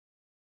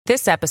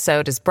This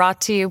episode is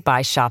brought to you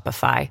by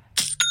Shopify.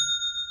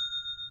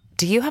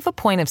 Do you have a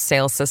point of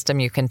sale system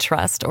you can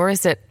trust, or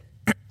is it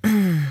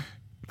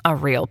a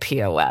real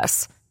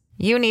POS?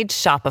 You need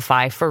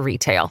Shopify for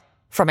retail.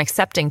 From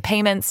accepting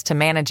payments to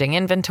managing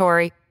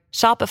inventory,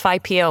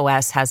 Shopify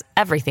POS has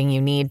everything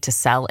you need to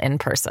sell in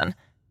person.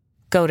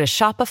 Go to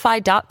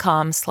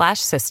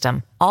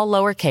shopify.com/system, all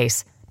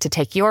lowercase, to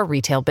take your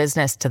retail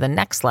business to the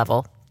next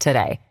level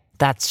today.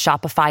 That's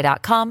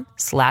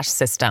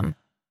shopify.com/system.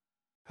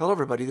 Hello,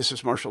 everybody. This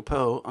is Marshall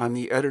Poe. I'm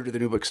the editor of the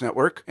New Books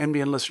Network.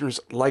 NBN listeners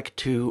like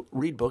to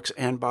read books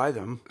and buy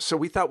them. So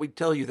we thought we'd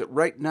tell you that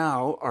right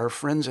now, our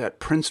friends at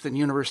Princeton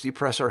University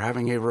Press are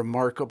having a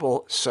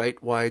remarkable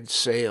site-wide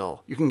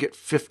sale. You can get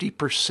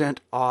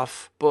 50%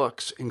 off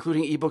books,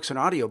 including ebooks and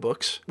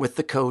audiobooks, with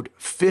the code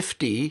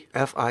 50,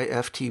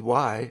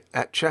 F-I-F-T-Y,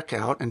 at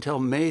checkout until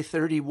May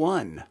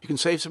 31. You can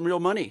save some real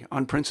money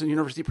on Princeton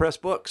University Press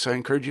books. I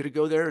encourage you to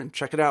go there and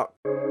check it out.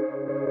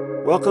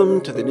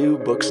 Welcome to the New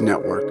Books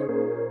Network.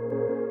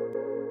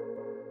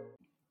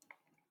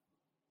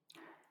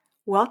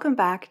 Welcome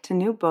back to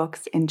New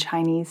Books in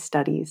Chinese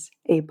Studies,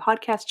 a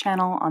podcast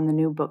channel on the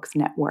New Books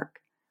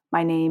Network.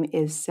 My name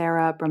is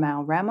Sarah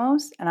Bramau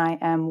Ramos, and I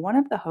am one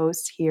of the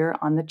hosts here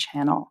on the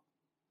channel.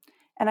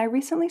 And I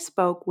recently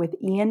spoke with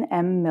Ian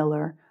M.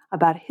 Miller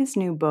about his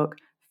new book,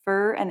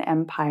 Fur and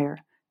Empire: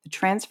 The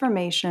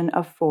Transformation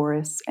of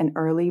Forests in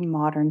Early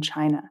Modern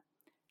China.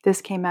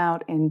 This came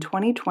out in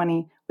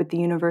 2020 with the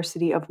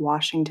University of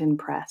Washington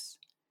Press.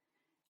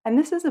 And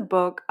this is a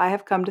book I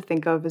have come to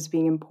think of as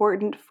being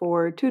important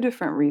for two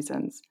different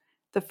reasons.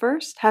 The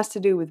first has to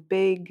do with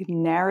big,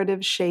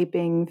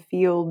 narrative-shaping,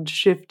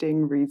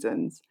 field-shifting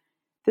reasons.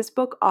 This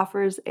book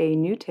offers a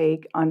new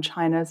take on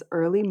China's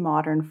early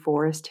modern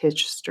forest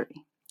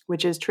history,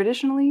 which is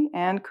traditionally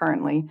and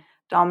currently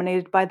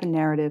dominated by the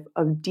narrative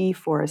of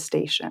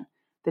deforestation,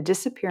 the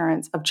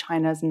disappearance of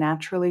China's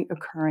naturally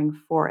occurring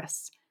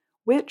forests,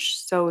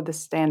 which, so the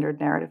standard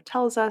narrative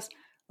tells us,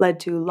 led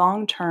to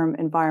long-term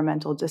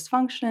environmental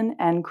dysfunction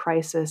and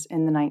crisis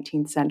in the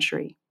 19th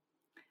century.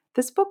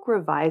 This book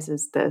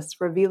revises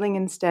this, revealing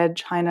instead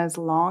China's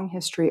long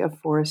history of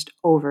forest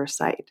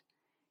oversight.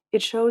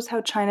 It shows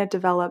how China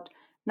developed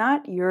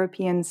not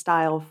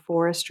European-style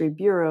forestry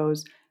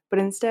bureaus, but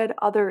instead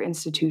other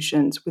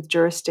institutions with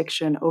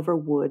jurisdiction over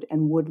wood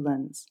and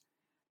woodlands.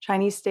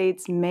 Chinese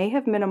states may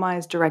have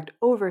minimized direct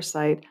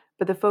oversight,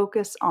 but the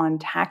focus on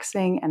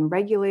taxing and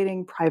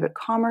regulating private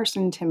commerce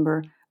in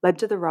timber led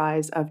to the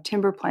rise of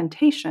timber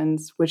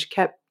plantations, which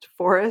kept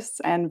forests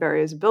and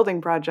various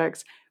building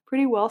projects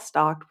pretty well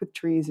stocked with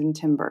trees and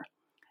timber,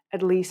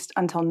 at least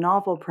until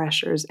novel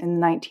pressures in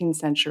the 19th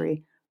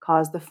century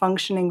caused the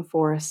functioning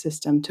forest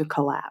system to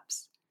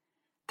collapse.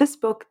 This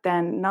book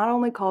then not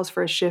only calls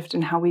for a shift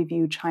in how we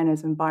view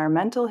China's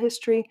environmental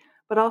history,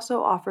 but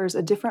also offers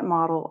a different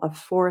model of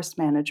forest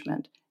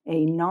management,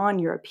 a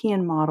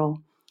non-European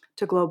model,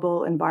 to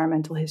global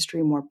environmental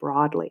history more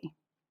broadly.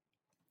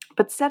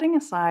 But setting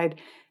aside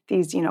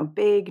these,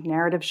 big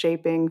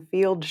narrative-shaping,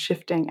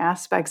 field-shifting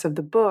aspects of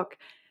the book,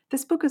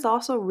 this book is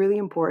also really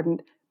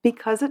important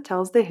because it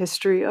tells the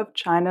history of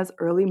China's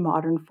early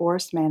modern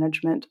forest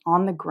management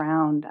on the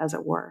ground, as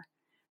it were.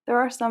 There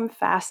are some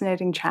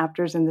fascinating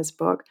chapters in this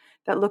book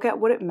that look at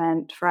what it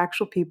meant for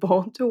actual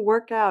people to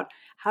work out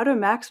how to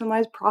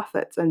maximize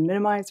profits and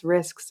minimize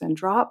risks and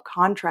draw up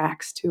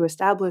contracts to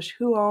establish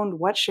who owned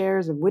what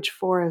shares of which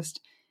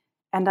forest.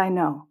 And I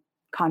know,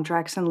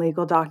 contracts and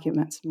legal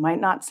documents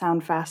might not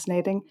sound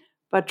fascinating,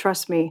 but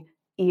trust me,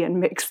 Ian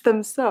makes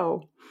them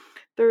so.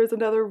 There is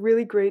another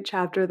really great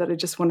chapter that I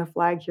just want to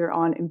flag here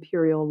on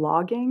imperial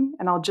logging,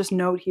 and I'll just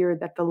note here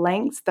that the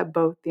lengths that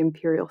both the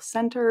Imperial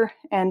Center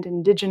and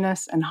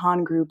indigenous and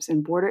Han groups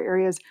in border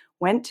areas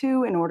went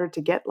to in order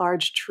to get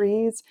large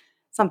trees,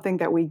 something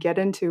that we get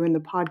into in the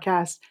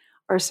podcast,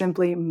 are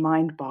simply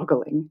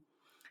mind-boggling.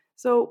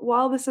 So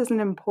while this is an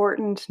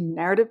important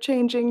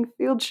narrative-changing,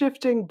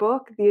 field-shifting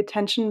book, the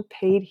attention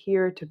paid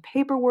here to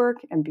paperwork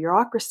and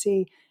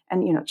bureaucracy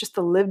and just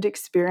the lived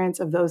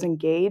experience of those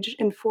engaged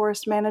in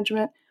forest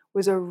management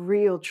was a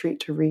real treat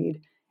to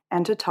read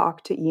and to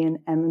talk to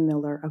Ian M.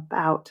 Miller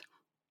about.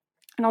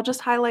 And I'll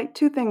just highlight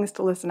two things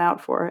to listen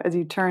out for as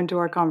you turn to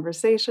our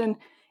conversation: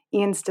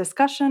 Ian's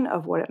discussion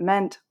of what it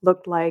meant,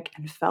 looked like,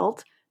 and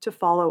felt to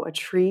follow a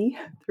tree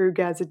through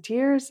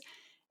gazetteers,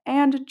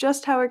 and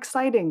just how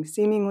exciting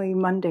seemingly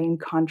mundane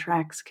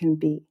contracts can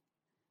be.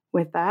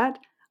 With that,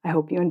 I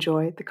hope you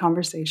enjoy the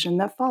conversation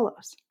that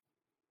follows.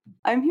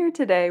 I'm here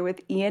today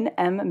with Ian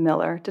M.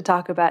 Miller to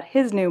talk about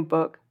his new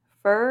book,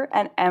 Fur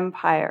and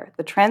Empire: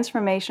 The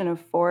Transformation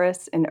of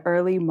Forests in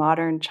Early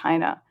Modern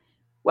China.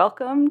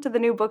 Welcome to the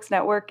New Books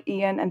Network,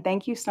 Ian, and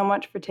thank you so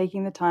much for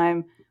taking the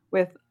time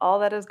with all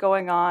that is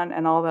going on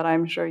and all that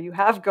I'm sure you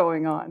have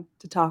going on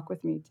to talk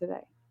with me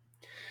today.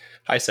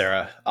 Hi,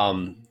 Sarah.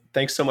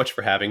 Thanks so much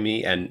for having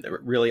me. And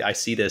really, I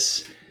see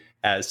this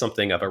as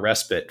something of a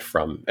respite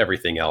from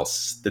everything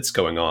else that's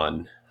going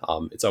on.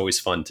 It's always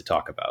fun to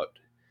talk about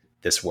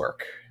this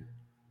work.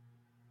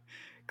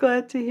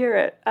 Glad to hear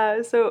it.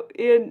 So,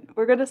 Ian,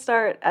 we're going to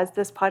start, as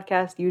this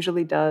podcast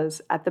usually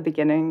does, at the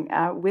beginning,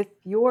 with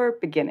your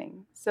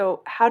beginning.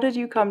 So, how did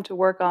you come to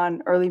work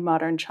on early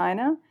modern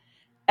China?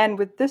 And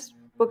with this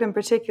book in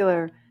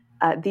particular,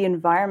 the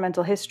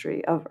environmental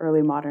history of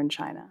early modern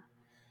China.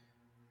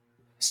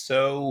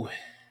 So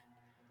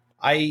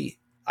I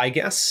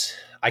guess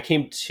I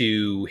came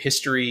to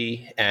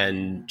history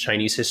and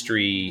Chinese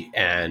history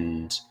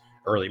and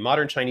early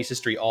modern Chinese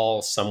history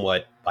all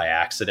somewhat by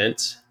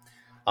accident.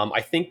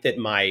 I think that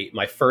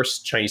my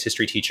first Chinese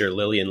history teacher,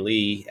 Lillian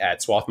Li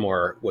at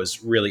Swarthmore,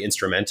 was really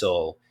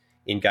instrumental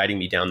in guiding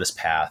me down this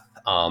path.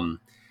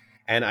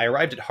 And I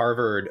arrived at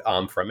Harvard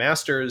for a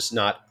master's,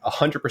 not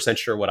 100%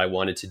 sure what I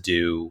wanted to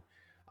do,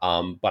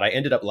 but I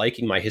ended up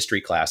liking my history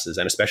classes,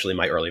 and especially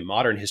my early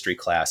modern history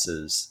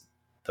classes,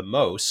 the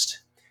most.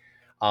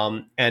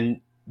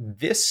 And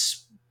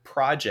this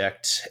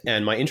project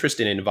and my interest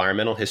in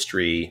environmental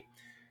history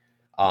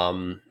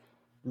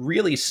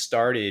really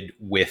started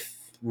with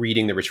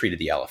reading The Retreat of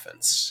the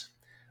Elephants.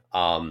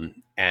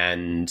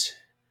 And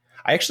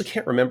I actually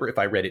can't remember if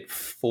I read it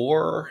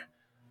for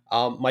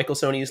Michael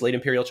Soni's Late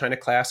Imperial China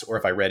class or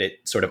if I read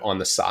it sort of on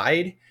the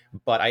side,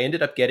 but I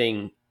ended up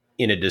getting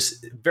in a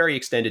very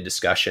extended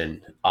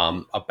discussion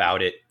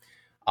about it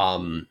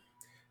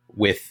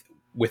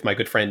with my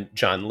good friend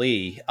John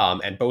Lee,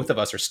 and both of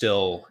us are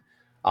still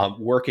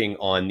working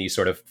on these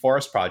sort of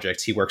forest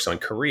projects. He works on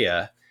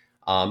Korea,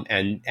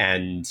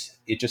 and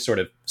it just sort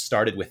of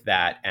started with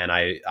that, and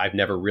I've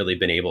never really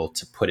been able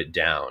to put it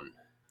down.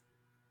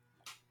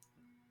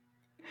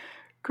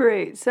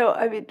 Great. So,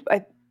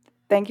 I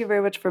thank you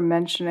very much for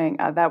mentioning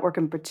that work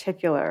in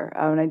particular,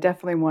 and I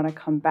definitely want to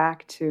come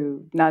back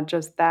to not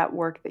just that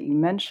work that you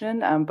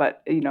mentioned,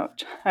 but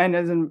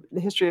China's in the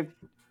history of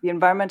the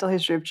environmental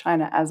history of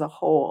China as a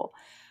whole.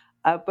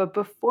 But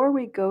before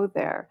we go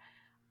there,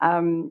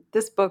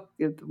 this book,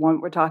 the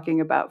one we're talking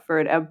about, For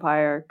an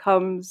Empire,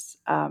 comes,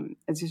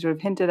 as you sort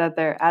of hinted at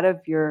there, out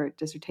of your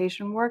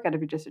dissertation work, out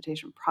of your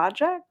dissertation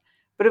project.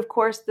 But of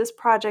course, this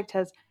project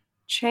has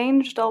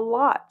changed a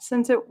lot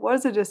since it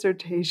was a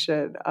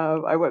dissertation.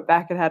 I went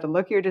back and had a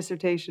look at your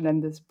dissertation,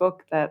 and this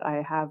book that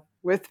I have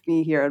with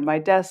me here on my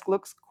desk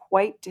looks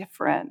quite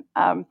different.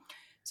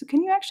 So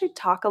can you actually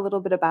talk a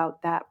little bit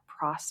about that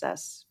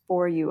process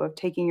for you of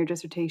taking your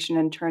dissertation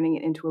and turning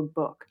it into a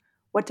book?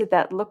 What did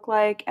that look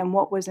like, and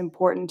what was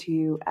important to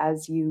you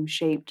as you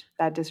shaped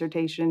that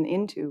dissertation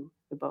into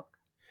the book?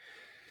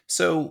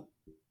 So,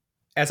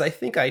 as I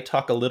think I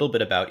talk a little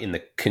bit about in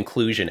the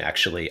conclusion,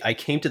 actually, I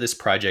came to this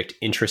project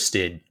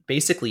interested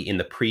basically in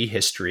the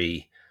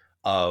prehistory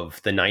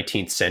of the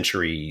 19th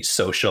century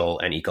social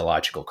and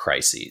ecological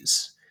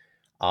crises.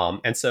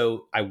 And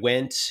so I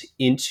went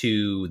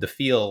into the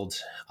field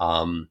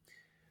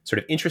sort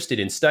of interested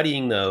in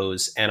studying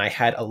those, and I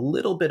had a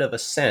little bit of a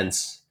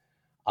sense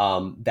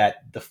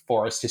that the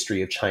forest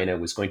history of China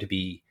was going to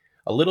be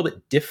a little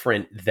bit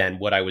different than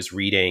what I was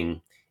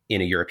reading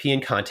in a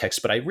European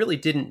context, but I really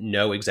didn't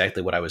know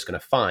exactly what I was going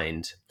to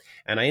find.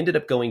 And I ended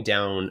up going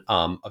down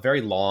a very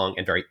long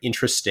and very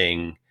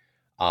interesting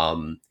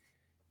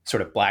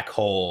sort of black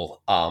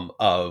hole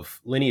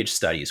of lineage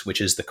studies,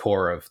 which is the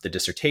core of the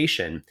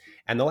dissertation.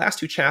 And the last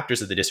two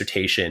chapters of the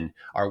dissertation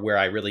are where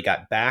I really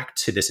got back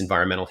to this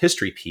environmental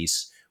history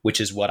piece, which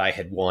is what I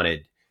had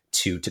wanted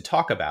to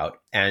talk about.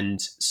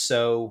 And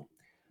so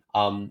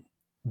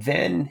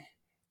then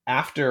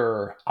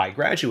after I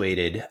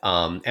graduated,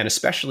 and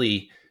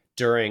especially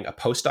during a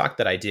postdoc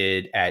that I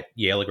did at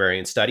Yale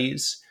Agrarian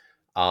Studies,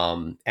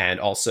 and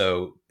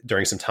also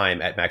during some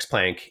time at Max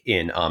Planck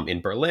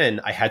in Berlin,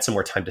 I had some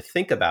more time to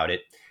think about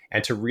it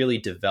and to really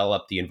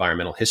develop the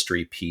environmental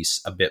history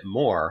piece a bit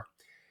more.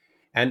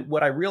 And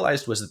what I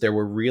realized was that there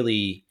were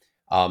really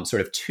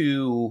sort of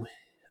two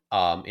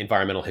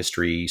environmental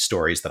history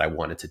stories that I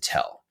wanted to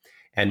tell.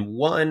 And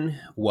one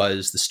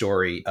was the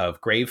story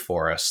of grave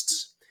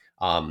forests,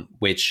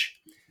 which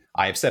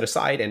I have set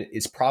aside and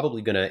is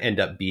probably going to end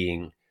up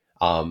being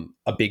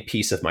a big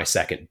piece of my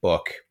second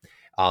book.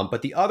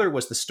 But the other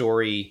was the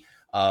story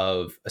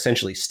of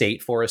essentially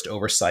state forest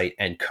oversight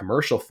and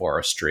commercial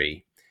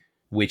forestry,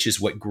 which is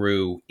what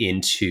grew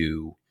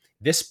into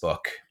this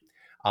book.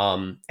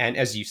 And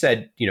as you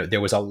said, there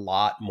was a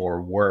lot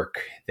more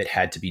work that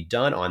had to be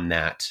done on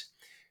that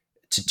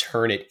to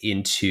turn it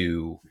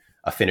into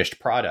a finished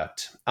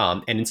product.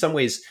 And in some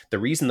ways, the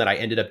reason that I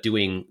ended up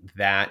doing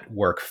that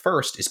work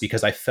first is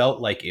because I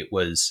felt like it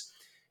was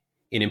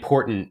an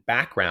important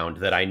background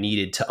that I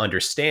needed to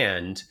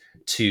understand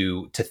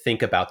to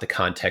think about the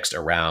context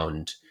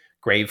around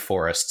grave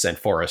forests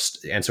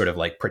and sort of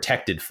like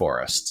protected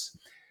forests.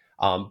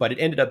 But it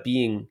ended up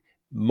being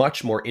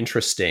much more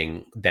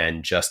interesting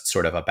than just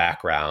sort of a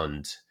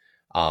background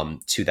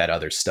to that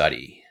other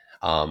study.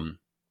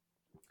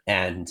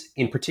 And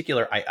in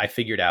particular, I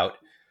figured out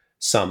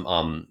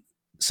some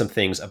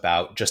things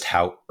about just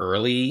how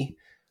early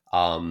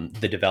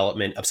the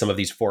development of some of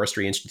these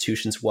forestry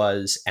institutions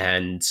was,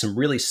 and some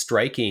really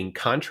striking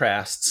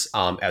contrasts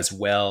as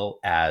well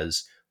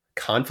as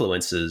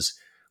confluences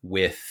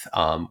with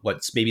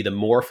what's maybe the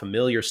more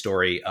familiar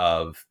story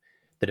of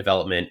the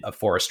development of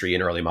forestry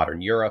in early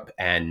modern Europe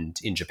and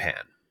in Japan.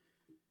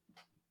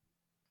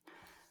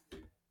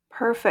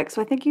 Perfect.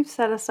 So I think you've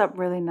set us up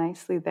really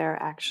nicely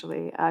there,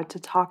 actually, to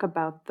talk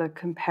about the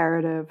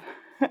comparative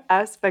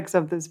aspects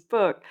of this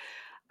book,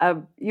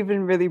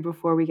 even really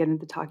before we get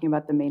into talking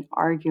about the main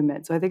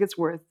argument. So I think it's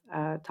worth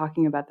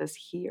talking about this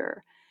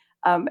here.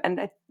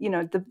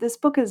 This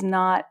book is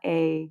not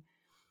an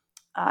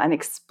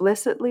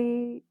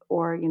explicitly,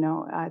 or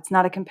it's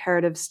not a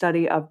comparative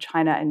study of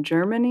China and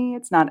Germany.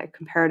 It's not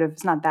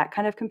that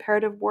kind of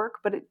comparative work,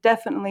 but it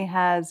definitely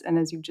has, and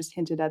as you've just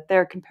hinted at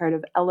there,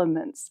 comparative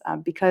elements,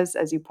 because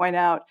as you point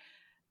out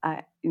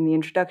in the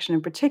introduction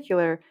in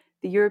particular,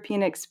 the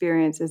European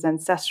experience is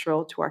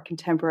ancestral to our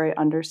contemporary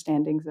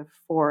understandings of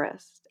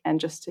forest. And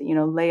just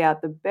to lay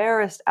out the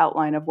barest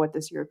outline of what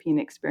this European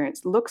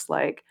experience looks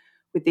like,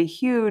 with the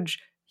huge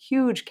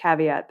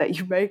caveat that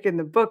you make in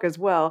the book as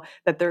well,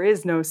 that there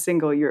is no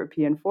single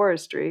European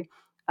forestry.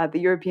 The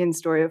European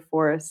story of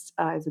forests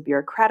is a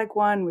bureaucratic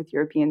one, with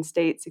European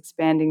states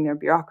expanding their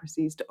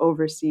bureaucracies to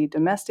oversee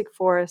domestic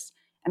forests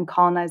and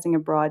colonizing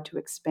abroad to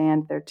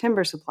expand their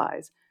timber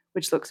supplies,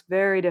 which looks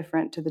very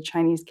different to the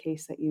Chinese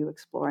case that you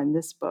explore in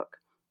this book.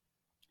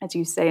 As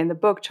you say in the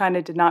book,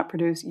 China did not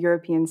produce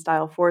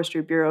European-style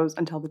forestry bureaus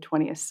until the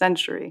 20th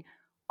century,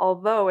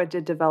 although it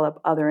did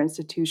develop other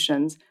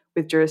institutions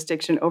with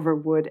jurisdiction over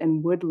wood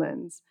and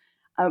woodlands.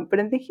 But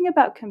in thinking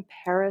about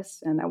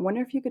comparison, I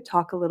wonder if you could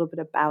talk a little bit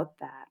about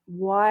that.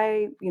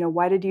 Why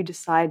did you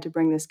decide to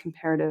bring this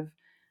comparative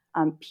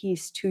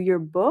piece to your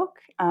book,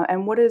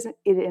 and what is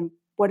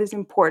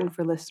important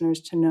for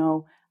listeners to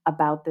know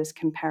about this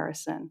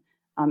comparison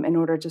in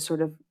order to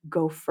sort of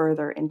go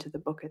further into the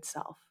book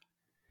itself?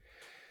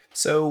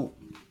 So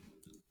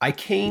I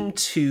came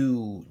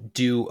to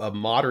do a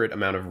moderate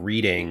amount of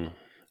reading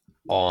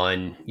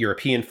on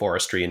European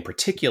forestry in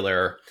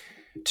particular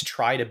to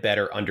try to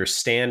better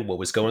understand what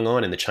was going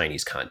on in the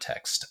Chinese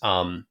context.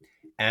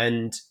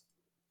 And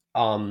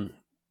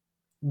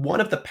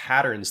one of the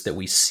patterns that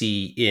we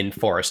see in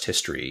forest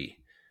history,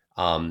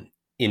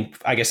 in,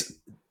 I guess,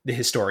 the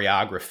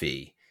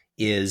historiography,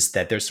 is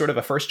that there's sort of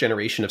a first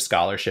generation of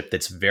scholarship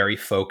that's very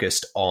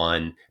focused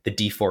on the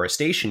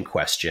deforestation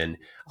question,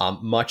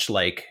 much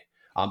like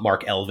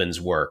Mark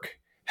Elvin's work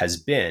has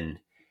been.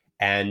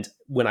 And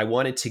when I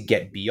wanted to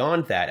get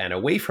beyond that and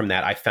away from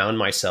that, I found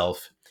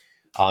myself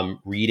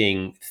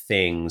reading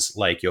things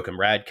like Joachim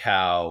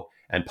Radkau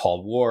and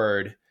Paul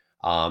Ward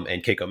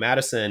and Keiko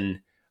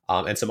Madison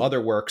and some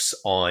other works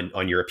on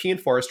European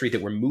forestry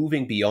that were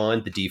moving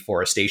beyond the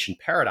deforestation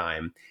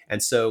paradigm.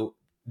 And so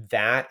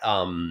that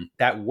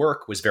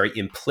work was very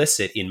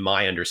implicit in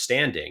my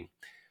understanding.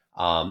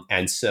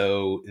 And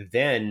so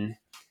then,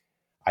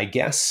 I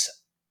guess,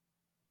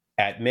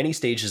 at many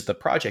stages of the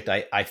project,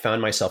 I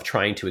found myself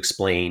trying to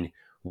explain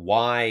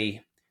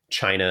why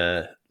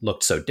China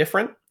looked so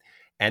different.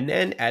 And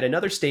then at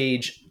another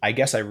stage, I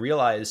guess I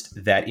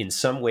realized that in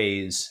some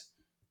ways,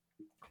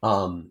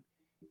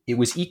 it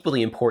was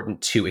equally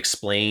important to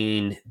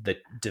explain the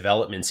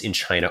developments in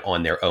China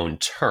on their own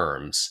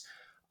terms.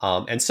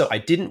 And so I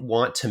didn't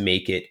want to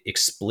make it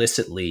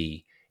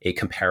explicitly a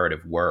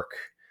comparative work,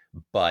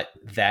 but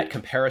that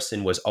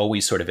comparison was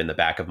always sort of in the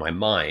back of my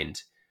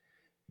mind.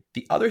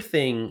 The other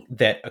thing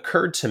that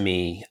occurred to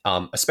me,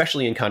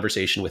 especially in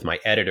conversation with my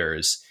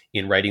editors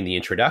in writing the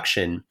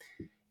introduction,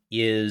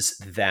 is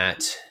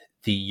that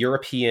the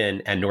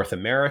European and North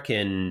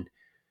American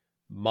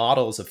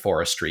models of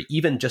forestry,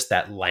 even just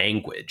that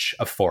language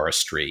of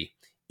forestry,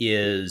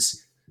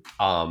 is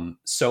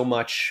so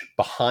much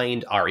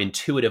behind our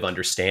intuitive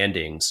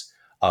understandings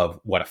of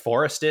what a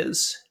forest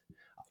is,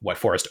 what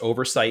forest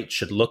oversight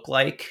should look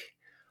like,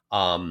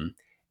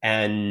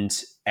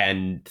 and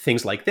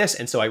things like this.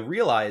 And so I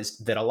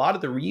realized that a lot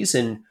of the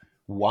reason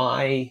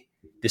why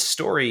this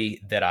story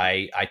that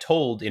I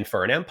told in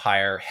For an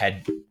Empire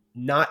had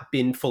not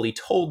been fully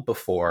told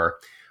before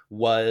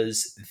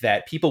was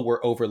that people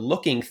were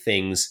overlooking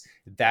things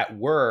that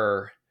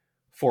were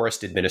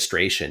forest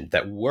administration,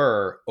 that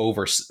were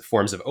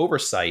forms of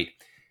oversight,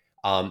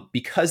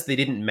 because they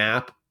didn't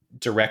map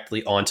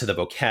directly onto the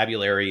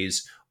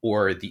vocabularies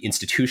or the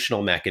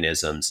institutional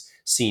mechanisms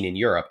seen in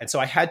Europe. And so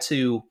I had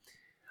to,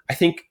 I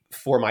think,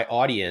 for my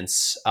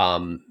audience,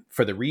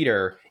 for the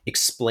reader,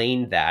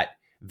 explain that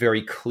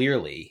very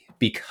clearly,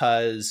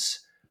 because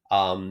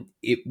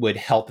it would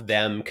help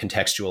them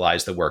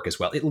contextualize the work as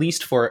well, at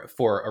least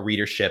for a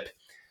readership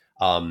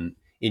in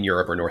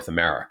Europe or North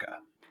America.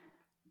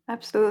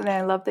 Absolutely.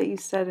 I love that you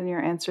said in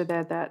your answer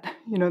there that,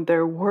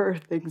 there were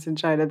things in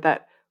China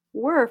that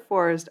were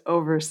forest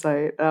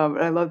oversight. And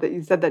I love that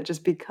you said that,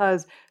 just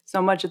because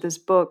so much of this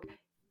book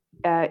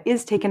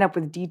is taken up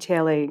with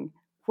detailing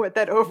what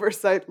that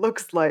oversight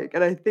looks like.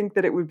 And I think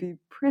that it would be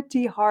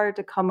pretty hard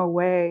to come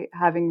away,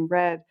 having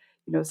read,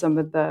 some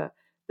of the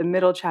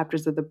middle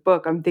chapters of the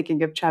book. I'm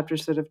thinking of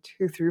chapters sort of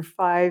 2 through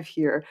 5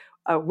 here,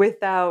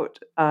 without,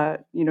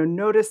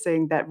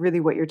 noticing that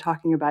really what you're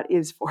talking about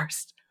is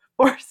forest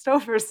forced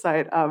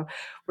oversight.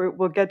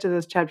 We'll get to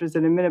those chapters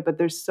in a minute, but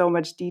there's so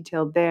much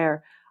detail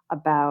there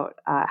about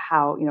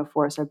how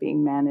forests are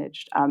being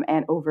managed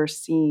and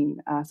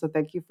overseen. So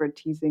thank you for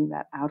teasing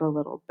that out a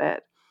little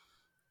bit.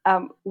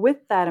 With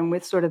that, and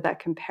with sort of that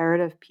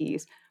comparative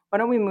piece, why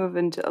don't we move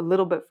into a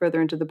little bit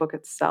further into the book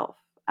itself?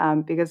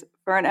 Because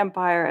for an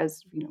empire,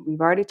 as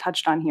we've already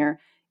touched on here,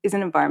 is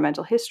an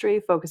environmental history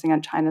focusing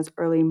on China's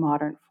early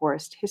modern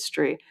forest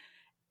history.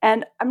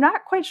 And I'm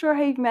not quite sure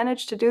how you've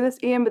managed to do this,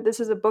 Ian, but this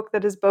is a book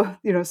that is both,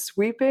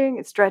 sweeping.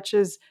 It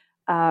stretches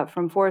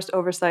from forest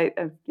oversight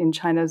in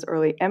China's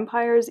early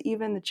empires,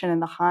 even the Qin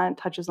and the Han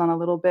touches on a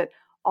little bit,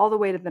 all the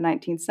way to the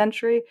 19th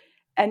century.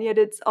 And yet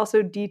it's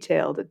also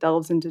detailed. It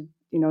delves into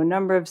a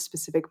number of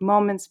specific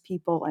moments,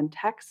 people, and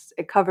texts.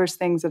 It covers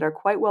things that are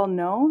quite well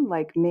known,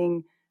 like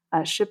Ming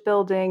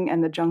shipbuilding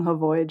and the Zhenghe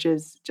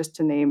voyages, just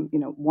to name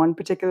one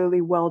particularly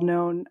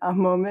well-known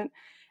moment.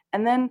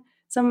 And then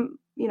some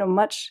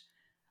much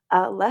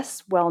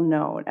less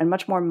well-known and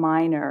much more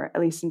minor,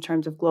 at least in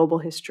terms of global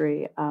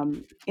history,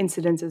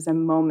 incidences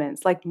and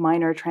moments, like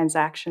minor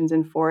transactions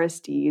in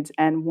forest deeds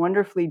and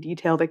wonderfully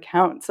detailed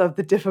accounts of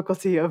the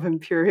difficulty of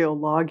imperial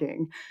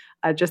logging,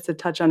 just to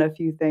touch on a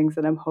few things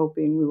that I'm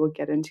hoping we will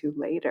get into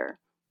later.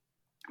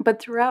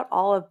 But throughout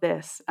all of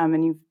this,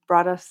 and you've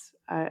brought us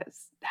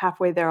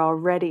halfway there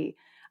already,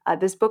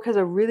 this book has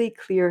a really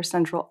clear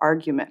central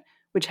argument,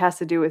 which has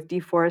to do with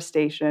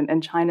deforestation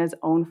and China's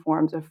own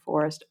forms of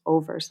forest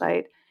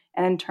oversight,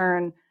 and in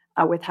turn,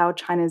 with how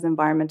China's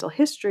environmental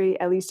history,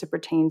 at least it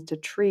pertains to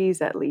trees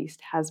at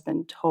least, has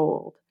been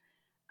told.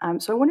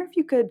 So I wonder if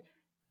you could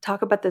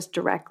talk about this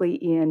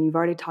directly, Ian. You've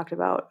already talked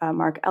about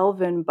Mark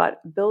Elvin, but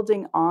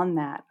building on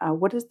that,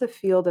 what does the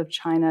field of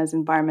China's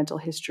environmental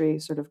history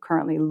sort of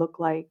currently look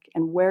like?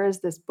 And where is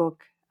this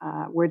book,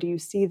 where do you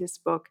see this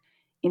book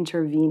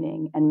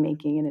intervening and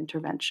making an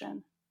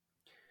intervention?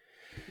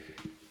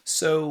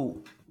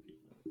 So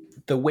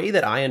the way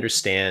that I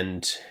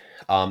understand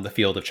the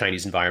field of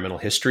Chinese environmental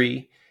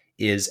history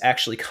is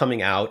actually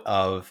coming out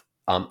of,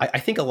 I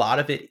think a lot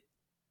of it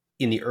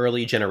in the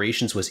early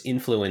generations was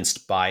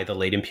influenced by the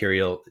late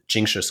imperial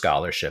Jingshi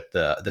scholarship,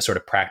 the sort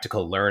of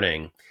practical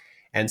learning.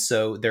 And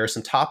so there are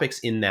some topics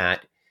in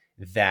that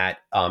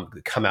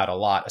come out a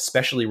lot,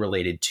 especially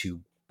related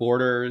to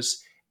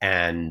borders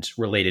and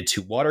related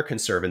to water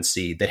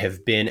conservancy, that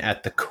have been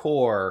at the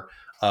core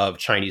of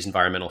Chinese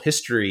environmental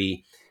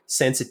history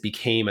since it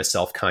became a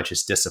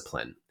self-conscious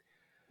discipline.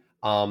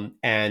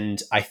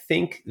 And I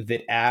think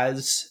that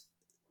as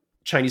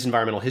Chinese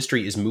environmental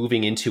history is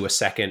moving into a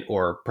second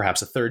or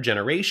perhaps a third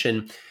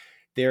generation,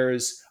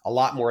 there's a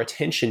lot more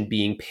attention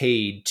being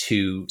paid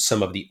to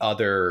some of the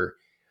other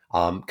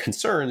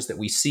concerns that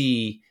we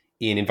see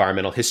in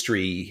environmental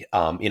history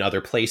in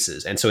other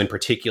places. And so in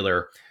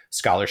particular,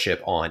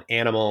 scholarship on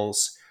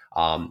animals,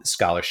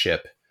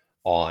 scholarship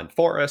on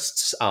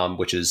forests,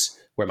 which is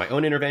where my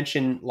own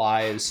intervention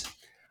lies,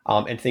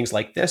 and things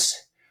like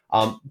this.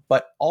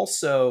 But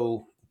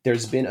also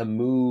there's been a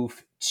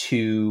move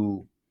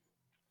to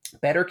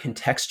better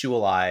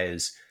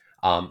contextualize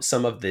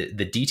some of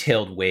the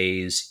detailed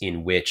ways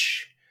in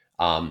which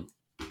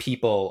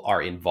people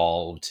are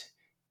involved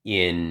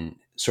in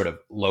sort of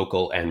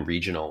local and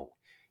regional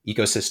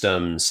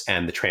ecosystems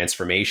and the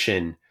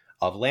transformation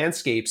of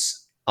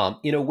landscapes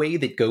in a way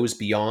that goes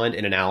beyond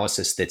an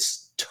analysis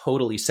that's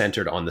totally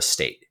centered on the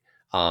state,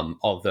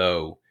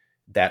 although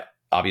that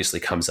obviously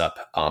comes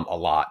up a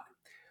lot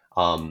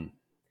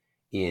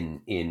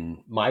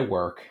in my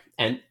work.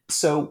 And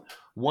so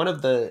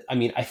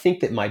I think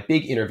that my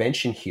big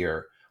intervention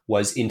here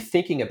was in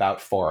thinking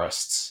about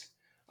forests.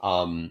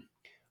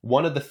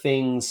 One of the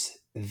things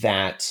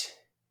that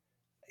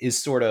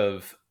is sort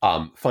of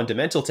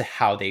fundamental to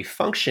how they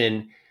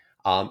function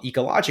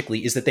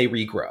ecologically is that they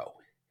regrow.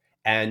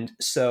 And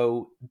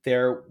so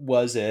there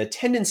was a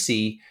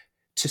tendency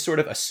to sort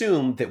of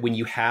assume that when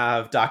you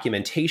have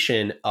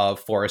documentation of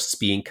forests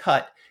being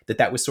cut,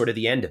 that was sort of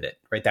the end of it,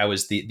 right? That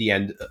was the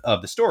end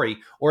of the story.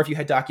 Or if you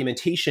had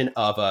documentation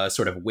of a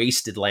sort of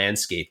wasted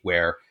landscape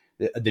where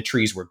the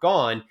trees were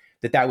gone,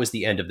 that was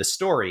the end of the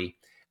story.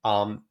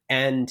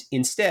 And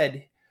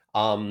instead,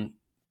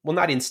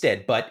 not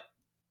instead, but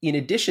in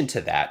addition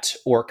to that,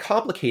 or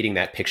complicating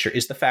that picture,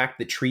 is the fact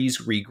that trees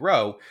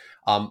regrow,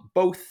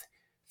 both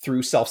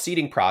through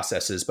self-seeding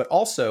processes, but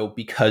also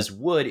because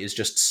wood is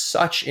just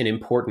such an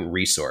important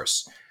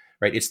resource.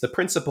 Right? It's the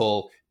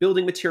principal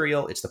building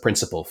material. It's the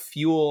principal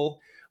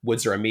fuel.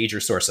 Woods are a major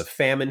source of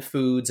famine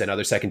foods and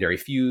other secondary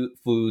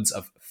foods,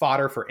 of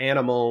fodder for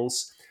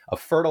animals,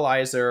 of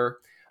fertilizer,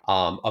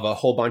 of a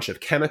whole bunch of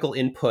chemical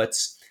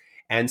inputs.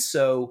 And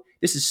so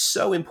this is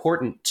so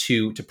important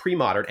to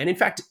pre-modern, and in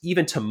fact,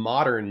 even to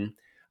modern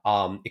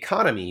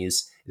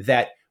economies,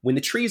 that when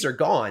the trees are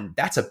gone,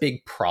 that's a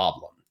big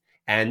problem.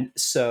 And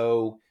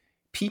so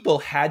people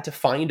had to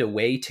find a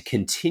way to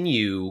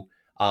continue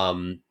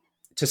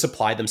to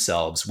supply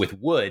themselves with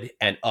wood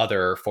and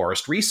other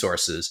forest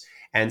resources.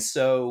 And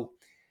so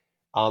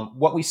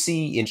what we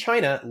see in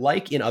China,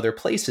 like in other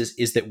places,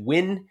 is that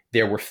when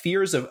there were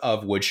fears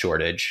of wood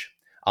shortage,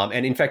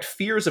 And in fact,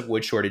 fears of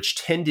wood shortage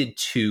tended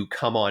to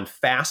come on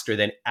faster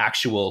than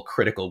actual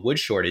critical wood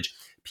shortage.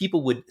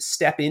 People would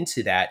step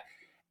into that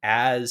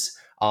as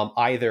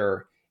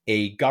either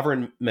a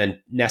governmental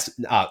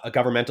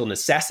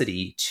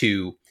necessity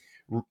to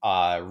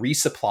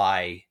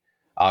resupply,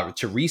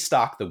 to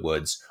restock the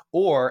woods,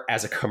 or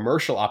as a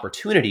commercial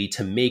opportunity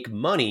to make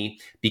money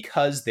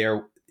because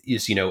there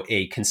is,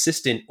 a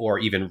consistent or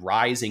even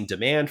rising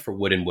demand for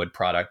wood and wood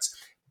products,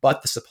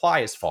 but the supply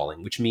is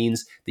falling, which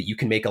means that you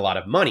can make a lot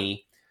of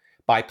money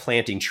by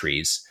planting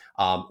trees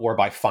or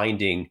by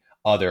finding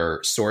other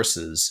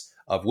sources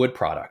of wood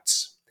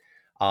products.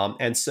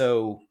 And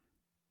so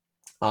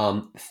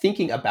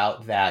thinking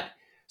about that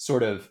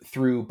sort of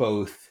through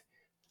both,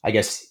 I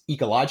guess,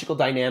 ecological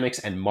dynamics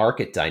and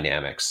market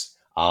dynamics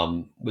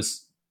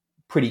was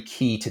pretty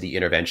key to the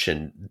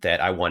intervention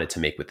that I wanted to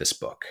make with this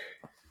book.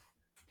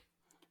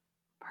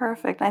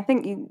 Perfect. I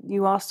think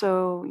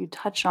you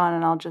touch on,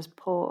 and I'll just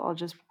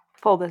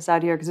pull this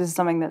out here because this is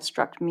something that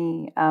struck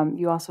me.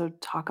 You also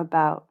talk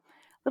about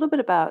a little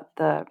bit about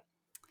the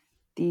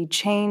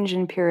change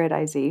in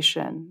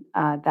periodization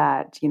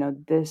that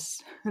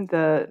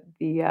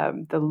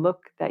the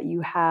look that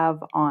you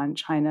have on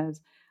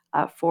China's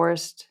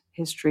forest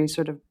history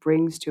sort of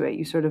brings to it.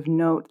 You sort of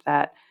note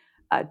that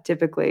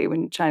typically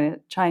when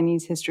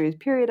Chinese history is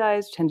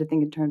periodized, we tend to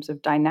think in terms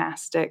of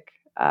dynastic.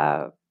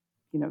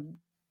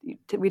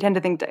 We tend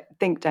to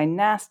think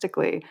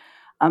dynastically,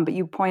 but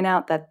you point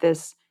out that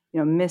this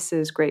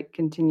misses great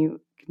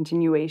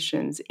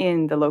continuations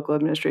in the local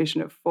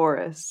administration of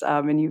forests,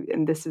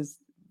 and this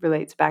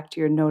relates back to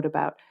your note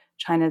about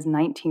China's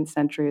 19th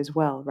century as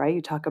well, right?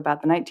 You talk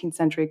about the 19th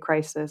century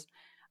crisis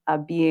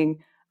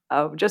being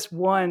just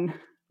one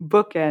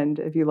bookend,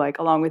 if you like,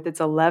 along with its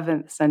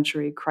 11th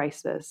century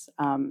crisis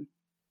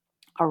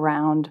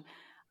around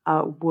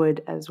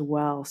wood as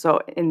well. So,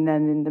 and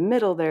then in the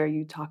middle there,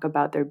 you talk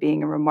about there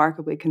being a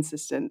remarkably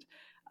consistent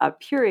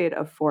period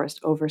of forest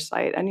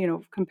oversight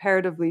and,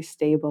 comparatively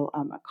stable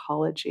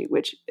ecology,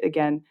 which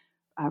again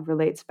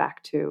relates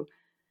back to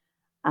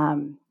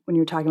when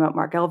you're talking about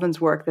Mark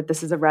Elvin's work, that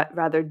this is a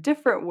rather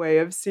different way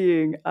of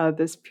seeing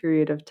this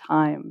period of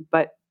time.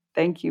 But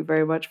thank you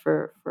very much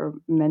for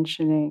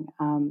mentioning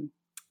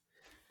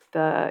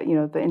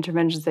the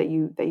interventions that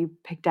you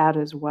picked out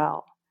as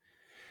well.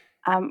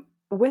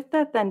 With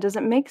that, then, does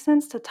it make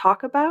sense to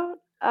talk about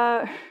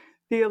the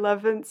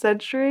 11th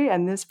century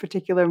and this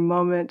particular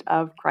moment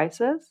of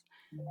crisis?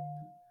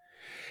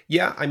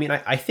 Yeah, I mean,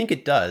 I think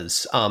it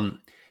does. The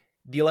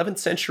 11th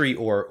century,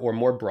 or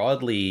more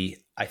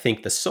broadly, I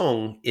think the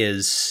Song,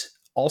 is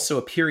also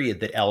a period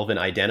that Elvin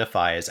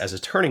identifies as a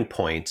turning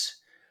point.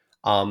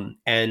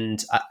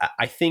 And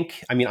I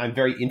think, I'm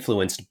very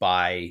influenced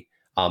by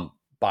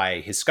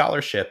his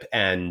scholarship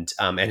and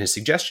his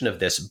suggestion of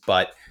this,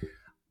 but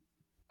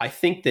I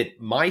think that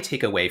my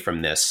takeaway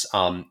from this,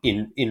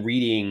 in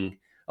reading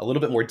a little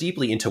bit more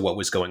deeply into what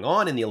was going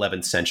on in the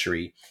 11th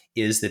century,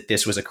 is that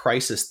this was a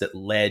crisis that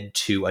led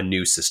to a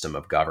new system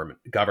of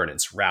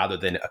governance, rather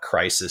than a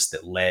crisis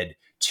that led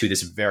to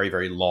this very,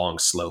 very long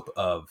slope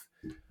of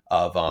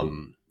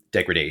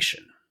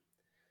degradation.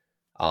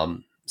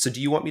 So, do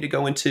you want me to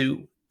go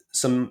into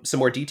some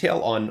more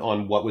detail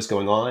on what was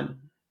going on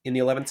in the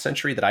 11th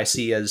century that I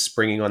see as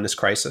bringing on this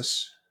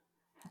crisis?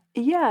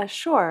 Yeah,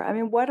 sure.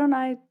 Why don't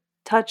I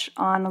touch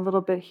on a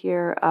little bit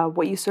here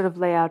what you sort of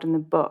lay out in the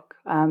book,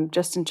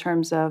 just in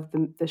terms of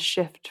the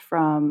shift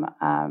from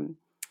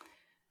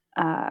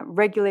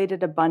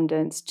regulated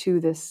abundance to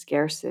this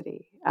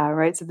scarcity,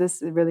 right? So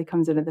this really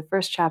comes into the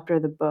first chapter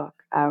of the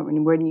book,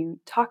 when you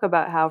talk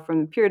about how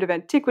from the period of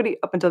antiquity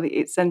up until the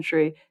 8th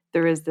century,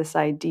 there is this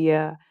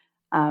idea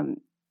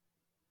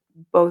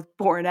both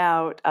borne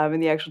out in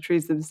the actual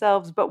trees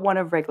themselves, but one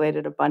of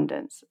regulated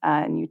abundance.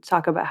 And you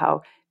talk about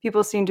how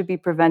people seem to be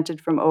prevented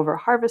from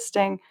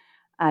over-harvesting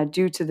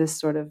due to this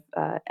sort of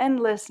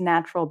endless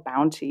natural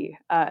bounty.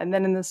 And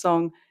then in the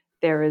Song,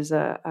 there is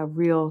a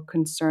real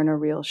concern, a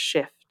real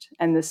shift.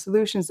 And the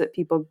solutions that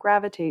people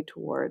gravitate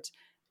towards,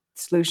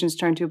 solutions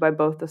turned to by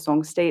both the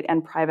Song state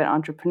and private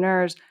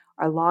entrepreneurs,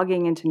 are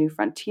logging into new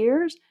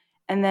frontiers.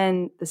 And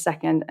then the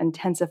second,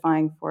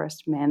 intensifying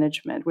forest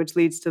management, which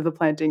leads to the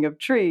planting of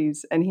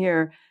trees. And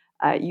here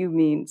you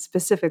mean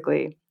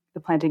specifically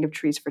the planting of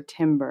trees for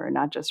timber,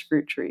 not just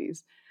fruit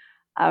trees.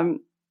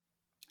 And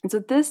so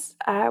this,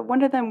 I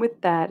wonder then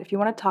with that, if you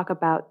want to talk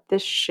about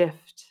this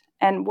shift,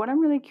 and what I'm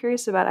really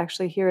curious about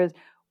actually here is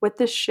what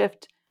this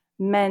shift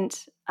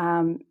meant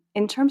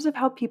in terms of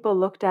how people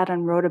looked at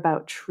and wrote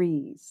about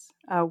trees.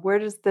 Where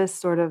does this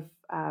sort of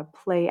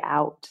play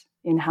out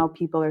in how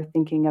people are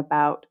thinking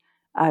about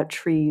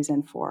trees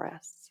and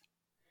forests?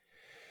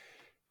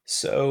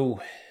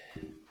 So,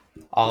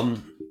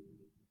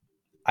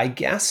 I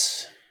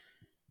guess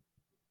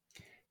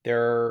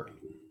there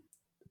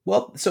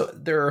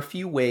are a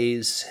few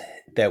ways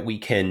that we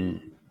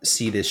can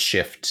see this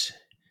shift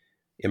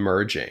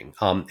emerging.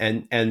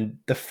 And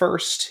the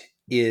first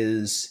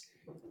is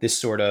this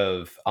sort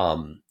of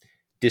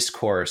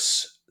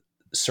discourse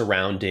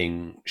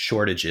surrounding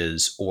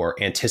shortages or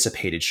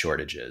anticipated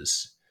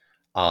shortages.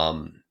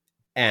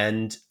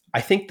 And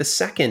I think the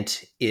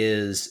second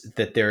is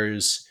that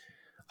there's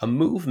a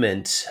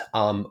movement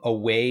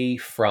away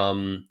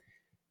from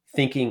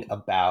thinking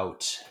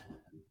about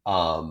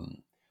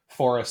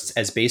forests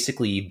as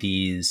basically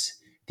these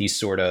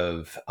sort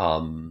of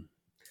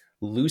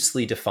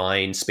loosely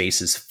defined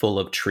spaces full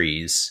of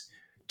trees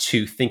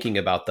to thinking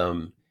about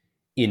them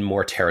in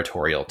more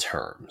territorial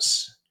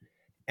terms.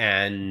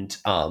 And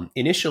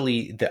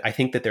initially, I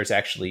think that there's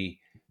actually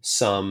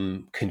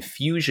some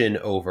confusion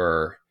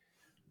over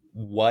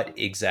what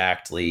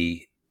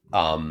exactly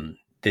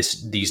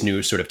these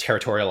new sort of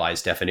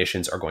territorialized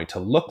definitions are going to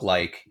look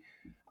like.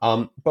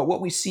 But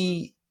what we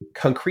see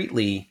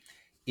concretely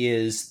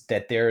is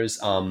that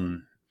there's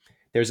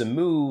a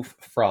move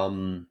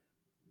from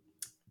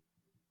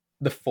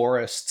the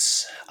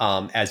forests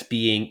as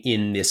being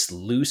in this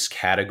loose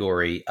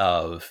category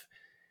of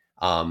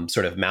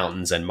sort of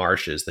mountains and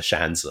marshes, the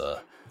Shanzi,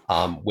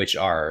 which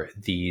are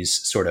these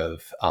sort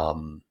of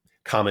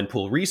common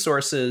pool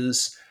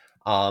resources,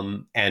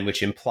 and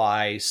which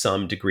imply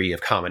some degree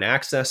of common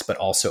access, but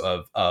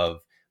also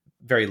of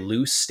very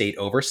loose state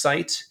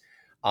oversight,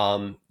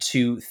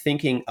 to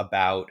thinking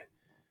about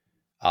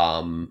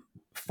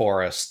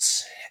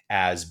forests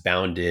as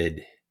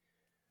bounded,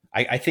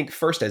 I think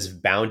first as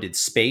bounded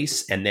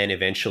space and then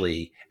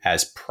eventually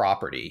as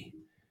property.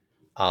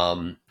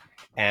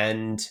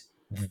 And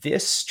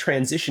this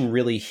transition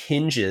really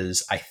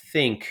hinges, I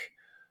think,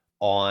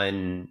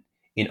 on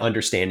an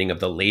understanding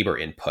of the labor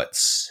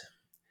inputs.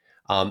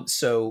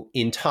 So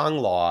in Tang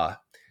law,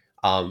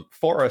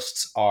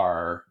 forests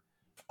are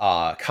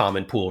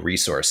common pool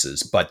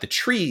resources, but the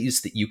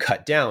trees that you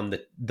cut down,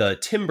 the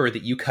timber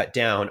that you cut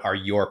down are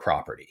your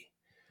property.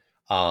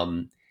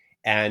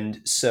 And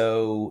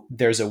so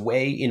there's a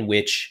way in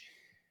which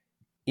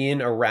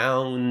in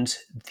around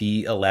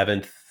the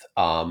 11th,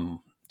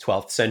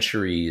 12th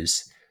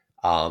centuries,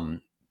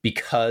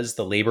 because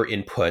the labor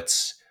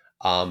inputs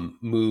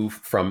move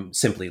from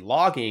simply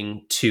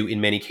logging to,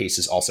 in many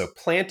cases, also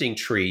planting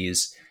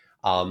trees,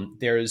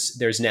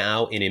 there's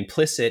now an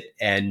implicit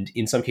and,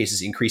 in some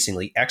cases,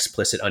 increasingly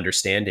explicit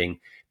understanding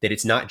that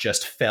it's not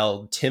just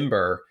felled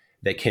timber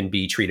that can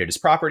be treated as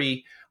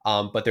property,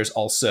 but there's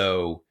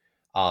also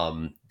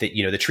that,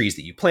 the trees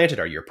that you planted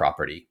are your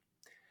property.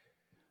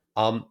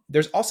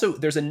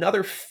 There's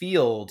another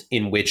field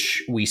in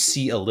which we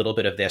see a little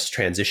bit of this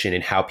transition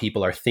in how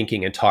people are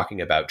thinking and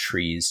talking about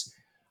trees,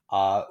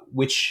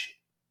 which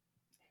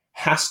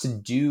has to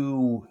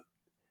do,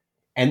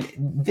 and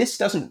this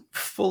doesn't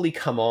fully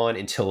come on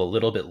until a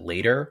little bit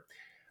later,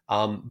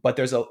 but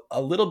there's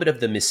a little bit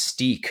of the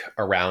mystique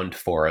around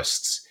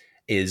forests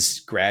is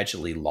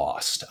gradually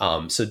lost.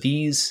 So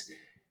these,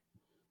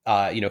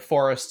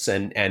 forests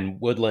and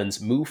woodlands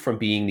move from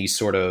being these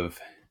sort of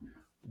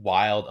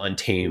wild,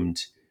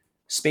 untamed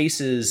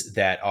spaces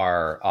that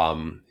are,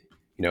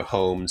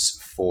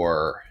 homes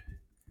for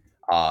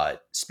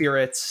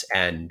spirits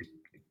and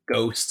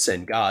ghosts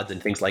and gods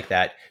and things like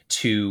that,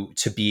 to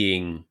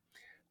being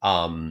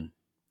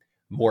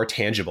more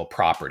tangible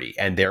property,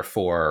 and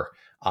therefore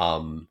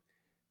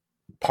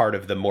part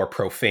of the more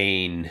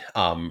profane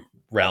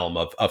realm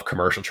of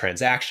commercial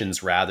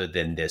transactions, rather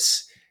than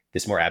this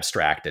more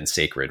abstract and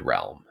sacred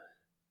realm.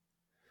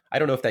 I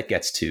don't know if that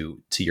gets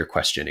to your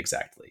question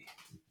exactly.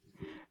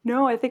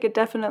 No, I think it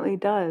definitely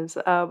does.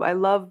 I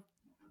love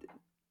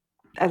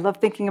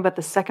thinking about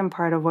the second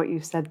part of what you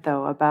said,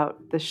 though,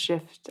 about the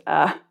shift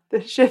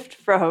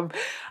from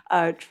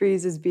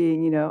trees as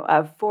being,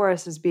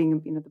 forests as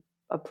being,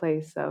 a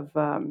place of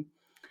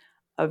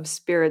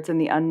spirits and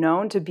the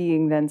unknown, to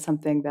being then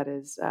something that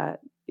is,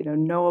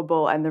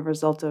 knowable, and the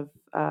result of,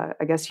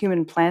 I guess,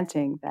 human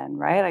planting then,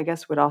 right? I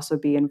guess would also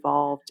be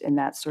involved in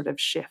that sort of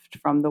shift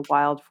from the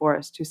wild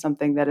forest to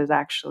something that is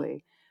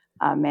actually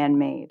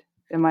man-made.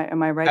 Am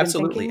I right?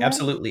 Absolutely,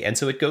 absolutely. And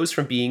so it goes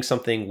from being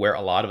something where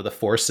a lot of the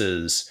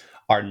forces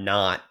are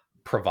not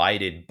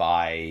provided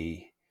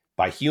by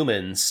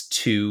humans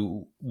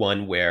to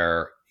one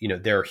where,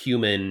 there are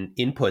human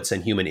inputs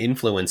and human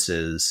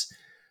influences,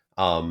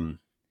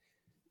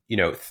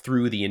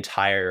 through the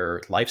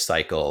entire life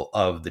cycle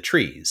of the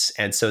trees.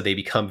 And so they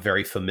become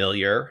very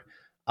familiar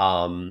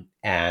and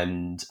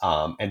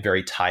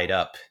very tied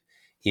up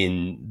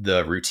in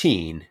the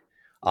routine,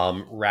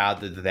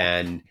 rather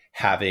than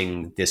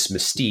having this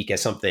mystique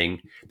as something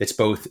that's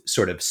both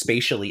sort of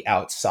spatially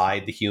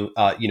outside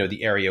the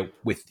area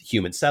with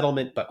human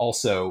settlement, but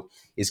also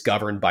is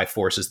governed by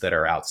forces that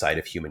are outside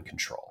of human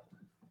control.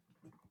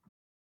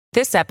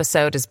 This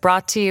episode is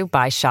brought to you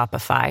by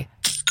Shopify.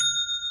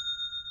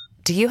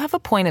 Do you have a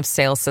point of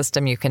sale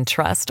system you can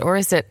trust, or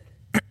is it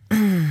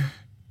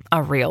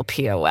a real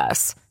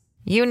POS?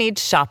 You need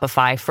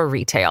Shopify for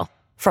retail.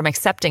 From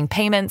accepting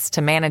payments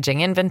to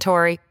managing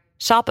inventory,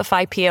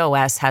 Shopify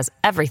POS has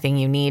everything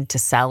you need to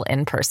sell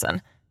in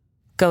person.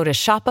 Go to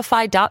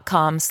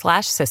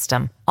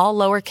shopify.com/system, all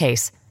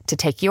lowercase, to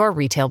take your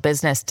retail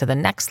business to the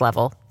next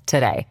level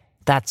today.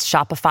 That's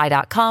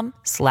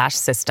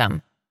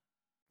shopify.com/system.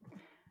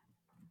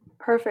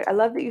 Perfect. I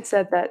love that you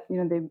said that,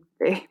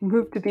 they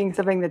move to being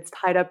something that's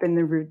tied up in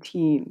the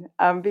routine.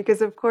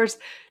 Because of course,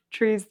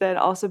 trees then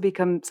also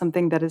become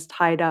something that is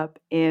tied up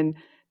in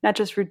not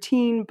just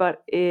routine,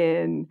 but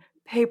in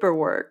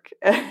paperwork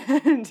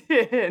and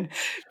in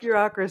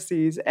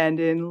bureaucracies and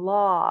in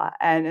law.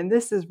 And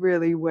this is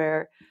really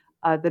where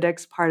the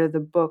next part of the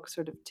book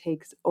sort of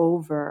takes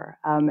over.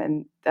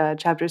 And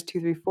chapters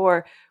 2, 3,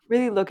 4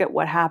 really look at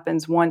what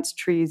happens once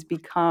trees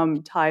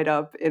become tied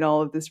up in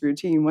all of this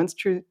routine, once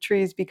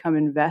trees become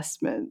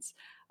investments.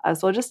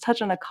 So I'll just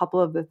touch on a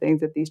couple of the things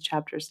that these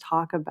chapters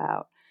talk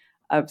about.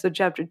 So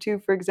chapter 2,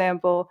 for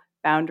example,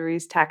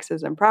 boundaries,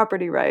 taxes, and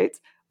property rights,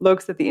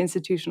 looks at the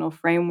institutional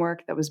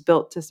framework that was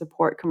built to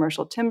support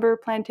commercial timber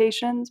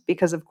plantations,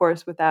 because of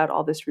course, without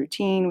all this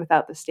routine,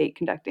 without the state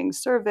conducting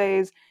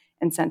surveys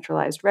and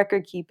centralized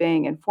record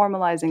keeping and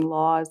formalizing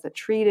laws that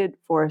treated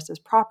forests as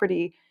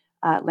property,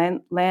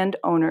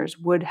 landowners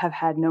would have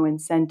had no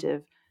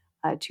incentive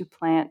to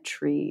plant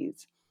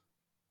trees.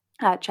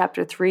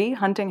 Chapter 3,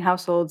 Hunting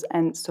Households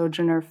and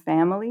Sojourner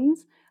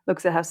Families,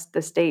 looks at how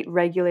the state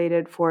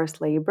regulated forest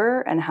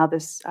labor and how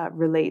this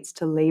relates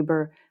to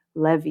labor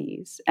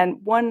levies.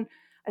 And one,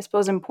 I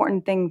suppose,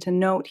 important thing to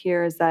note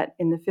here is that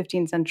in the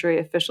 15th century,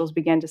 officials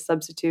began to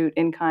substitute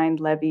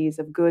in-kind levies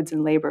of goods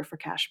and labor for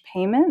cash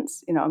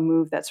payments, a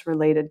move that's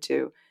related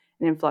to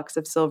an influx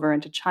of silver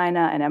into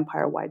China and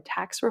empire-wide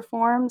tax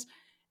reforms.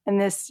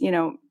 And this,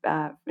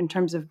 in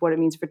terms of what it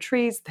means for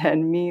trees,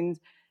 then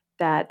means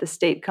that the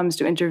state comes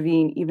to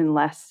intervene even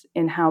less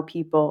in how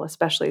people,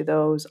 especially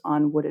those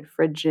on wooded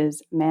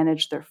fringes,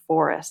 manage their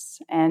forests,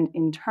 and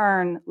in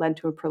turn led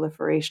to a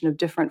proliferation of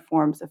different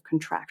forms of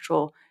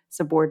contractual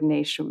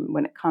subordination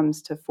when it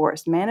comes to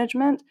forest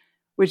management,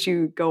 which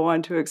you go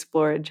on to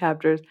explore in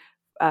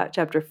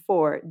chapter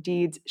 4,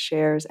 Deeds,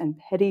 Shares,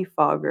 and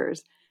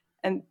Pettifoggers.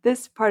 And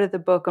this part of the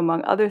book,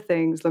 among other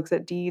things, looks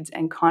at deeds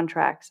and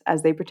contracts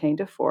as they pertain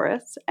to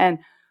forests. And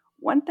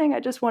one thing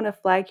I just want to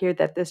flag here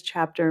that this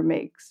chapter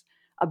makes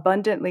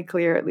abundantly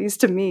clear, at least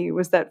to me,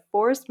 was that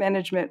forest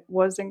management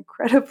was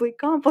incredibly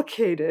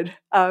complicated,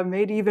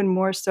 made even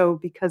more so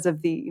because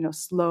of the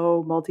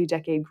slow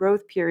multi-decade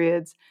growth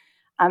periods.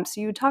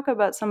 So you talk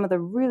about some of the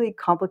really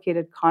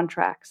complicated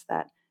contracts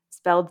that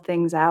spelled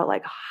things out,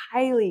 like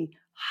highly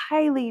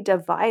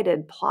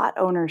divided plot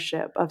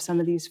ownership of some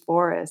of these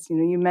forests.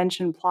 You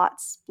mentioned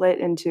plots split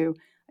into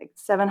like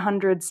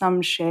 700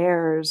 some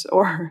shares,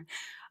 or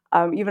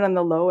even on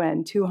the low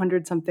end,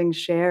 200 something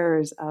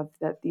shares of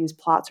that these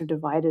plots are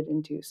divided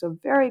into. So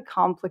very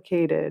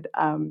complicated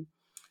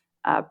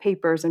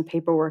papers and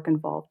paperwork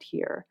involved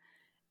here.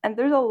 And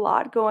there's a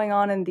lot going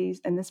on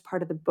in this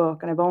part of the book,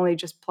 and I've only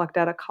just plucked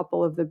out a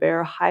couple of the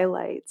bare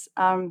highlights.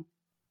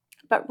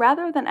 But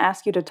rather than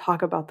ask you to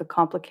talk about the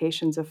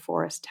complications of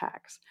forest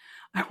tax,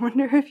 I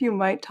wonder if you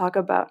might talk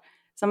about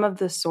some of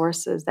the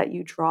sources that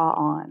you draw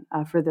on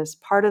for this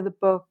part of the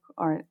book,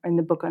 or in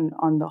the book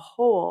on the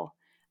whole,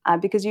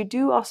 because you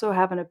do also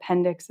have an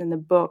appendix in the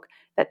book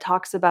that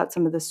talks about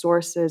some of the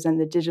sources and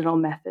the digital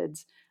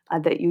methods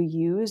that you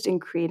used in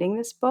creating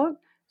this book.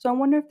 So I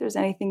wonder if there's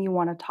anything you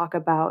want to talk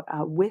about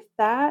with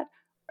that,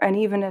 and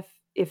even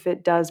if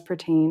it does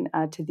pertain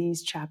to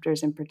these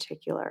chapters in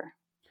particular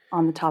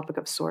on the topic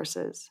of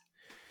sources.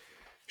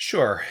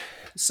 Sure.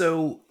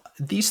 So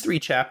these 3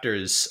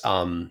 chapters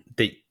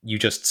that you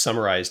just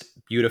summarized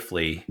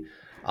beautifully,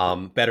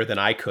 better than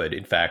I could,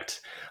 in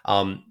fact,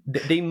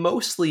 they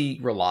mostly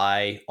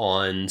rely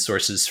on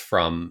sources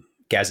from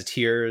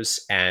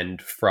gazetteers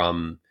and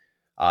from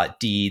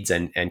deeds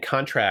and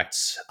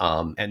contracts.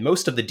 And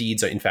most of the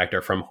deeds, in fact,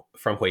 are from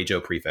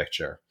Huizhou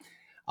Prefecture.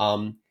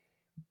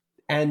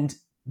 And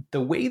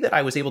the way that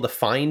I was able to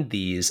find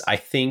these, I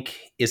think,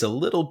 is a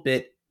little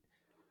bit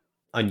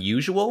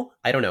unusual.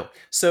 I don't know.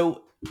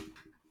 So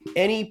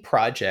any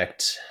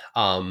project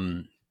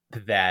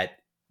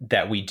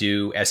that we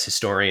do as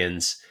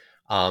historians,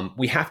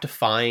 we have to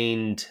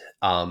find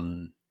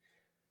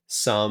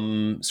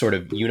some sort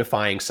of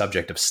unifying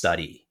subject of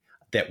study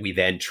that we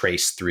then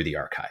trace through the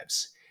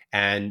archives.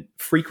 And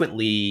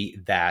frequently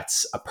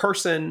that's a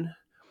person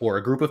or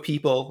a group of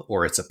people,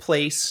 or it's a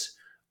place,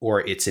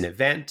 or it's an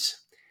event.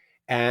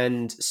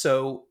 And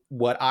so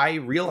what I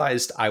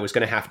realized I was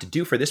going to have to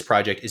do for this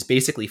project is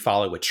basically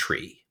follow a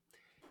tree.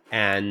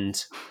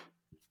 And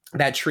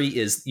that tree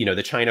is,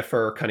 the China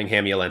fir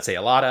Cunninghamia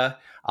lanceolata,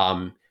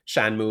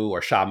 Shanmu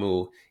or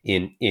Shamu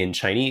in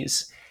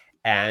Chinese.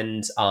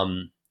 And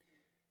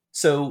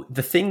so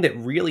the thing that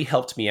really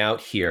helped me out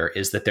here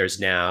is that there's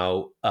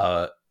now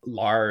a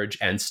large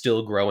and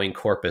still growing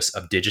corpus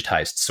of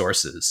digitized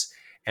sources.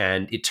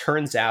 And it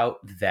turns out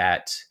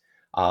that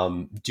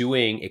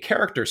doing a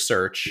character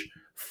search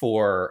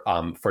for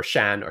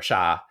Shan or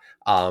Sha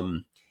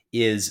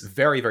is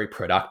very, very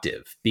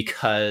productive,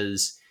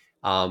 because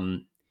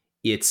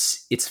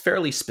it's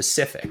fairly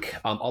specific.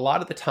 A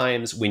lot of the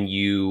times when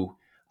you're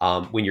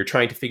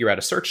trying to figure out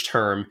a search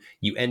term,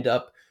 you end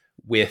up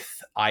with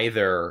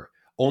either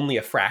only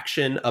a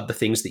fraction of the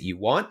things that you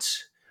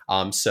want.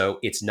 So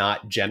it's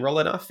not general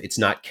enough. It's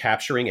not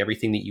capturing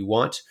everything that you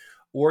want,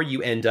 or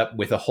you end up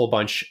with a whole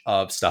bunch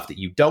of stuff that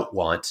you don't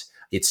want.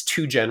 It's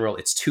too general,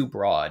 it's too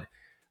broad.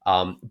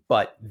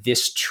 But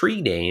this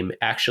tree name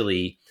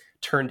actually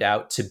turned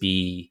out to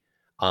be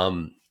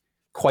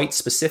quite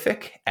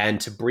specific and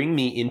to bring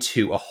me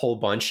into a whole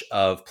bunch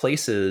of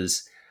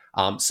places,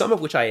 some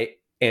of which I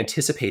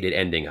anticipated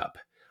ending up.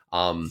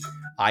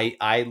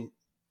 I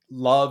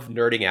love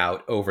nerding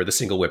out over the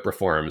single whip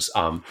reforms.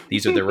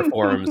 These are the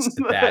reforms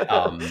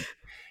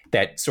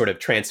that sort of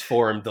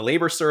transformed the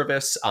labor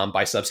service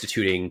by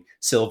substituting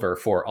silver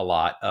for a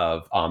lot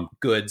of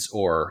goods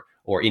or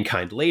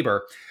in-kind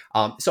labor.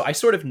 So I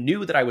sort of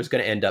knew that I was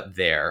going to end up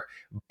there,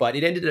 but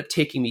it ended up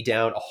taking me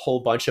down a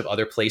whole bunch of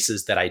other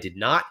places that I did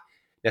not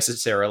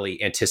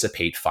necessarily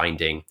anticipate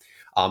finding.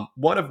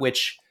 One of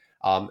which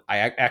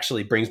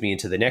actually brings me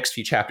into the next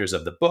few chapters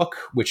of the book,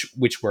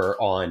 which were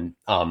on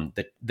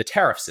the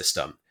tariff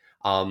system.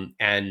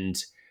 And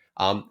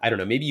I don't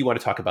know, maybe you want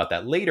to talk about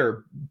that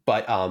later,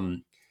 but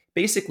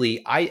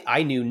basically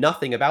I knew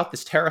nothing about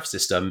this tariff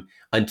system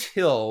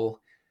until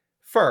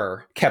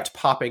fur kept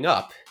popping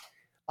up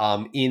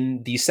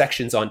in these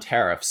sections on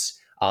tariffs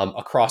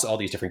across all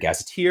these different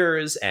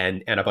gazetteers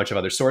and a bunch of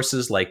other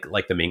sources like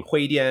the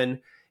Minghuidian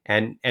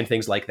and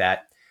things like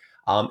that.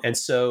 And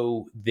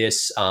so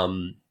this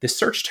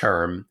search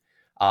term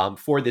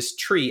for this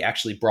tree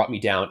actually brought me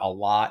down a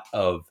lot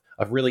of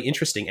really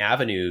interesting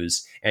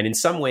avenues, and in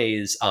some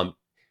ways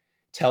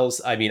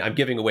tells, I mean, I'm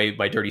giving away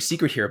my dirty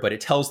secret here, but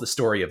it tells the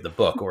story of the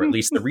book, or at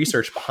least the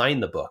research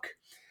behind the book.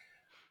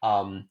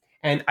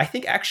 And I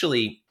think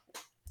actually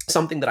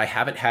something that I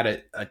haven't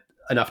had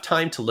enough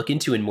time to look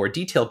into in more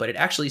detail, but it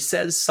actually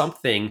says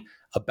something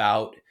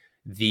about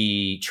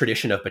the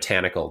tradition of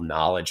botanical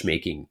knowledge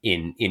making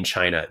in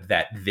China,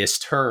 that this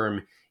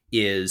term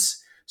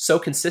is so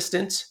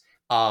consistent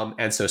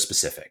and so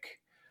specific.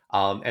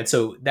 And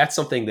so that's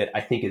something that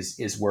I think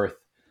is worth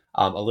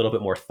a little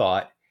bit more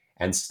thought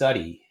and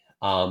study.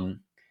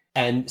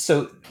 And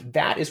so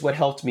that is what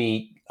helped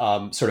me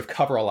sort of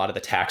cover a lot of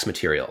the tax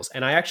materials.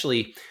 And I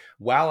actually,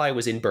 while I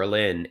was in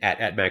Berlin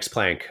at Max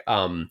Planck,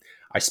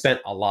 I spent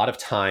a lot of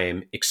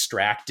time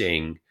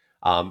extracting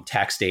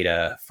tax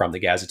data from the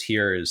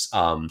gazetteers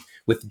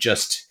with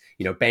just,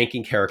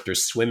 banking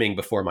characters swimming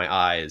before my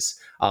eyes.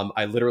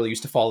 I literally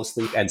used to fall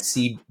asleep and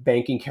see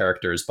banking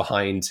characters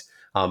behind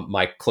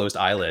my closed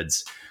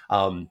eyelids.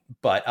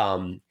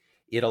 But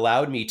it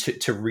allowed me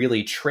to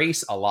really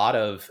trace a lot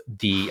of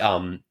the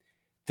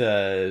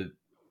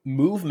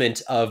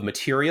movement of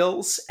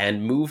materials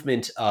and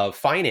movement of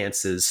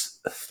finances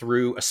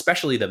through,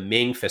 especially the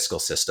Ming fiscal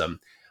system.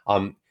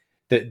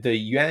 The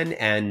yuan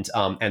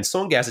and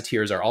Song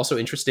gazetteers are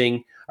also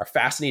are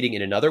fascinating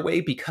in another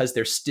way, because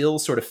they're still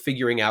sort of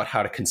figuring out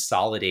how to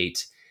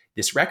consolidate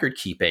this record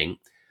keeping.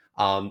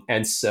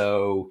 And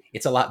so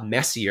it's a lot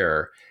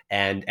messier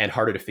and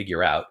harder to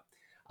figure out.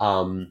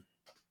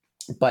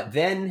 But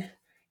then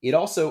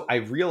I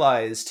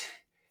realized,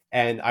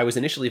 and I was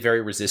initially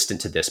very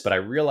resistant to this, but I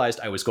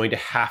realized I was going to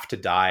have to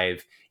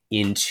dive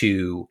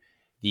into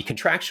the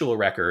contractual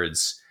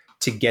records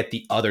to get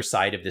the other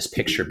side of this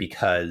picture,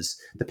 because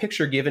the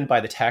picture given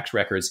by the tax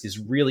records is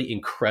really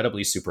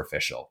incredibly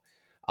superficial.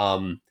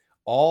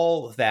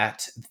 All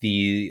that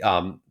the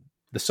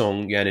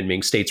Song, Yuan, and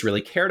Ming states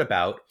really cared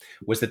about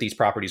was that these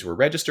properties were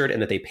registered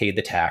and that they paid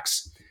the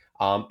tax.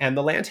 And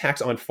the land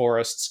tax on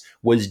forests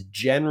was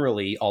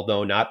generally,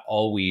 although not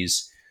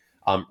always,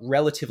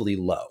 relatively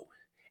low.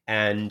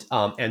 And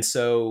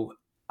so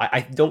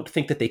I don't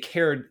think that they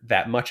cared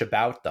that much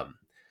about them.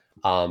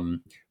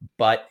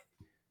 But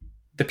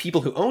the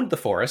people who owned the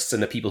forests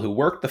and the people who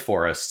worked the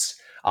forests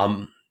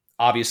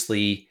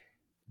obviously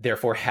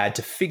therefore had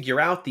to figure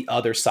out the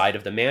other side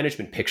of the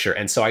management picture.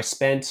 And so I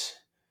spent,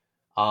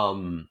 I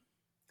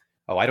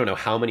don't know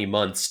how many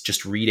months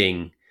just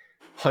reading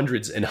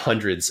hundreds and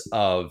hundreds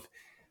of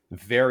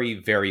very,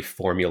 very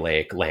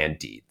formulaic land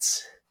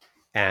deeds.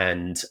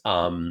 And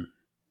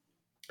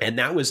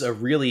that was a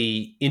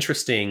really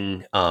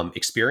interesting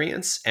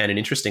experience and an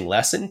interesting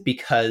lesson,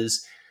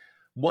 because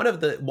one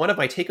of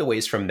my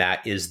takeaways from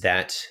that is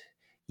that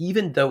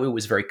even though it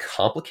was very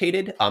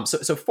complicated,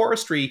 so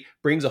forestry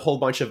brings a whole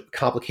bunch of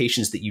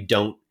complications that you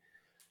don't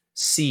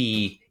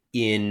see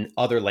in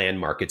other land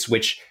markets,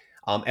 which,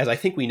 as I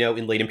think we know,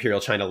 in late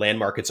imperial China, land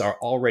markets are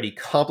already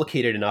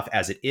complicated enough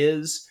as it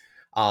is,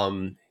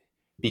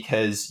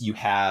 because you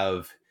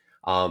have,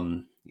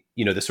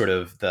 the sort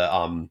of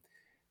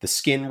the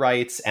skin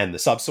rights and the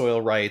subsoil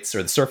rights,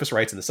 or the surface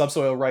rights and the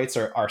subsoil rights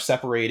are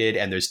separated,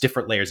 and there's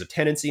different layers of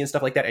tenancy and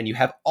stuff like that. And you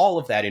have all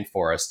of that in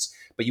forests,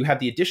 but you have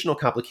the additional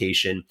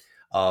complication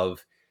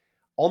of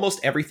almost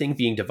everything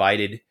being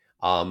divided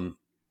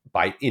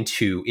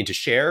into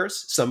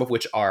shares, some of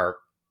which are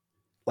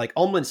like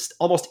almost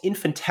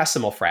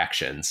infinitesimal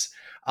fractions.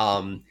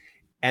 And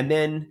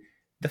then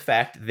the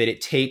fact that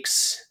it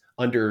takes,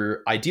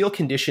 under ideal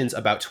conditions,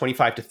 about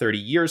 25 to 30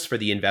 years for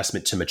the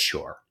investment to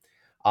mature.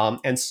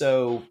 And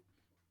so,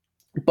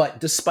 but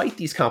despite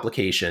these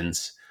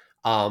complications,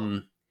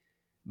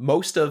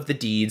 most of the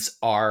deeds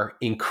are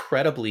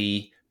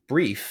incredibly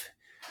brief.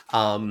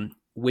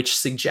 which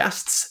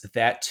suggests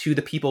that to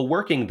the people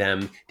working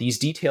them, these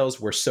details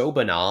were so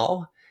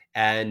banal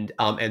and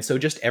so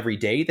just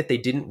everyday that they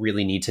didn't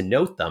really need to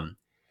note them.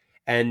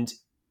 And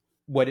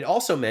what it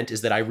also meant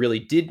is that I really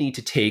did need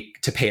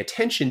to pay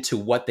attention to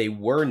what they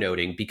were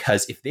noting,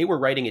 because if they were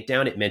writing it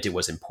down, it meant it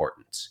was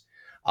important.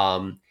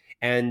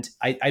 And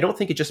I don't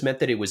think it just meant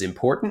that it was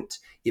important.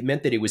 It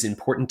meant that it was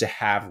important to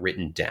have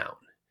written down,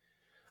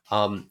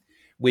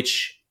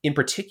 which in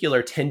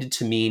particular tended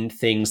to mean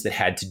things that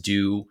had to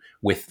do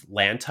with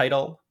land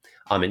title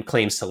and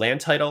claims to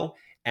land title,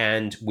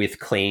 and with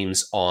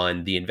claims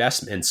on the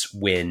investments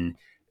when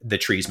the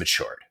trees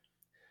matured.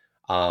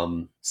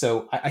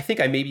 So I think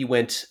I maybe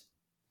went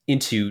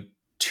into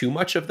too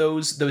much of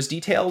those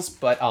details,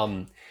 but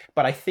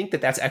I think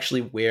that that's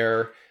actually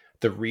where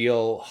the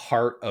real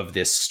heart of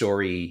this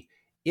story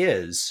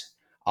is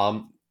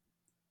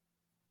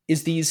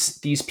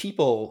these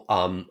people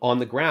on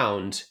the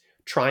ground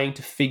trying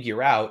to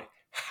figure out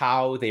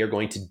how they are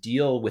going to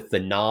deal with the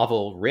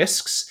novel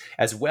risks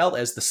as well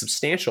as the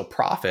substantial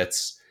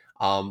profits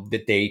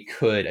that they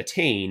could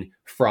attain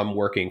from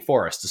working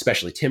forests,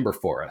 especially timber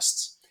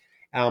forests.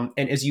 And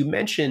as you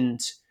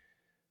mentioned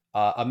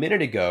a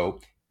minute ago,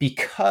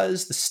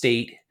 because the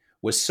state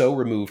was so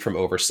removed from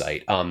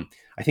oversight,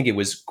 I think it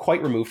was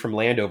quite removed from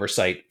land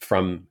oversight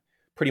from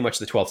pretty much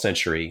the 12th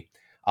century,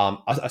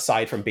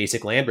 aside from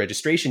basic land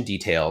registration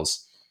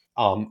details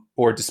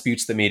or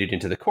disputes that made it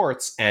into the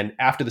courts. And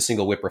after the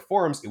single whip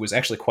reforms, it was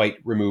actually quite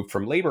removed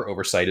from labor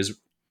oversight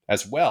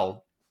as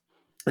well.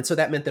 And so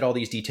that meant that all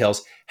these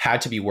details had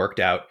to be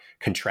worked out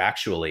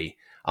contractually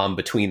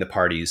between the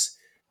parties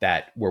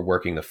that were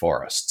working the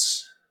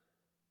forests.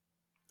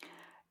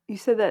 You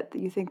said that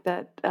you think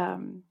that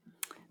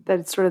that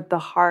it's sort of the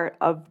heart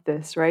of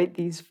this, right?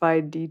 These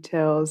fine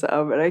details,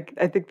 and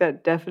I think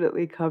that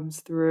definitely comes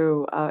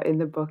through in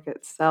the book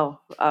itself,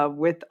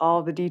 with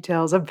all the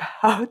details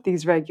about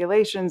these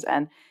regulations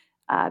and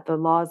the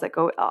laws that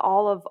go.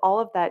 All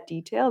of that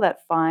detail,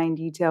 that fine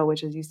detail,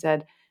 which, as you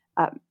said,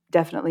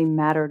 definitely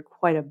mattered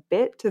quite a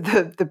bit to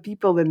the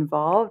people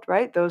involved,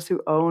 right? Those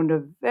who owned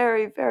a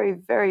very, very,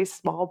 very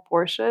small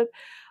portion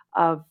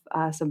of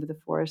some of the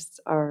forests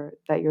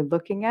that you're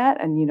looking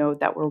at, and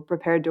that were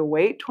prepared to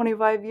wait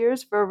 25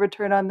 years for a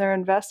return on their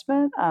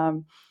investment.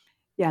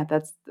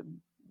 That's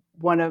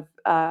one of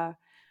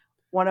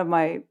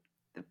my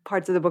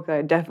parts of the book that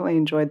I definitely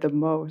enjoyed the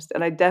most,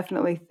 and I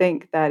definitely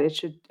think that it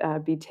should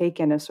be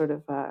taken as sort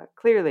of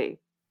clearly,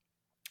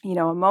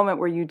 a moment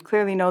where you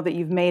clearly know that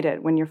you've made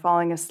it when you're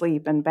falling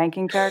asleep and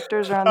banking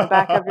characters are on the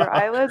back of your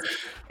eyelids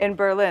in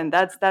Berlin.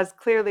 That's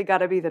clearly got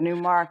to be the new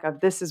mark of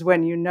this is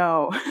when you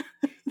know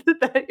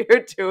that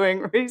you're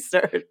doing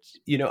research.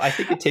 I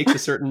think it takes a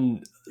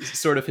certain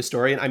sort of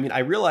historian. I mean, I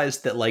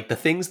realized that like the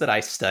things that I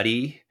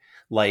study,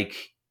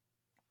 like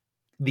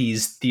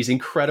these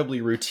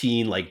incredibly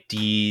routine like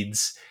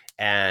deeds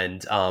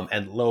and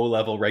low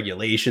level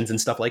regulations and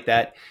stuff like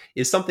that,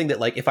 is something that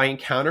like if I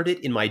encountered it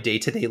in my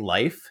day-to-day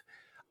life,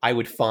 I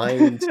would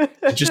find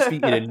to just be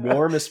in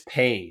enormous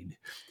pain.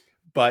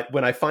 But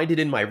when I find it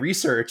in my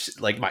research,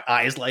 like my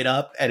eyes light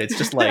up and it's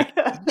just like,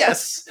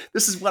 yes,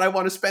 this is what I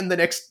want to spend the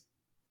next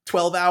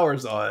 12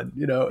 hours on,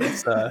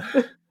 it's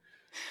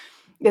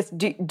Yes.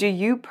 Do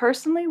you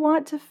personally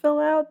want to fill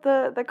out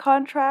the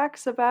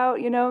contracts about,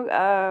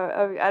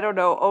 I don't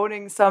know,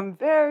 owning some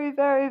very,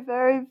 very,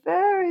 very,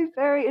 very,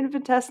 very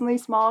infinitesimally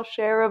small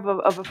share of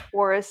a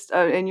forest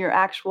in your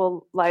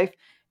actual life?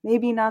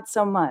 Maybe not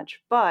so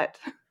much, but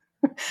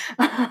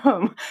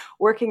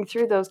working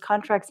through those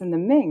contracts in the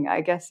Ming,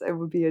 I guess it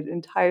would be an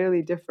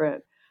entirely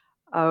different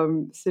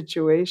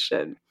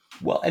situation.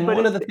 Well, and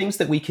one of the things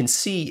that we can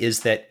see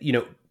is that,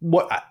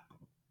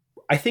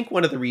 I think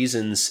one of the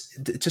reasons,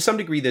 to some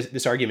degree,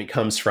 this argument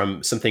comes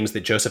from some things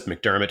that Joseph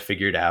McDermott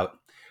figured out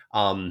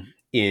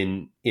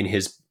in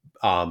his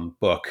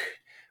book.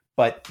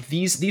 But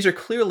these are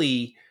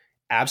clearly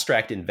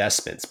abstract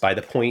investments by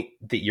the point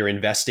that you're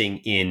investing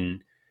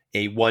in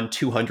a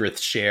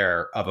 1/200th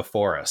share of a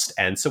forest.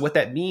 And so what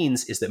that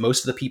means is that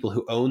most of the people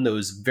who own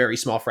those very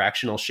small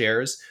fractional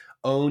shares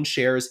own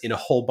shares in a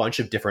whole bunch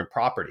of different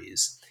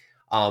properties.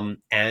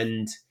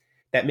 And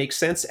that makes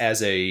sense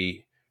as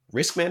a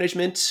risk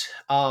management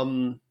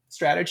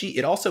strategy.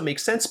 It also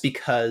makes sense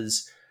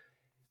because,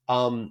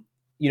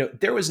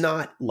 there was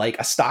not like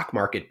a stock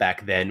market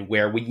back then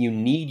where when you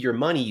need your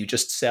money, you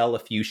just sell a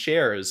few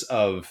shares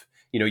of,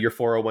 your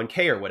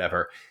 401k or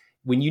whatever.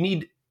 When you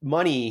need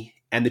money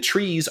and the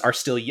trees are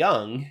still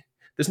young,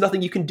 there's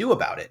nothing you can do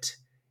about it,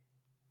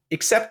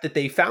 except that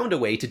they found a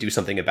way to do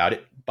something about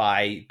it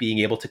by being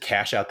able to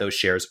cash out those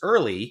shares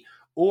early,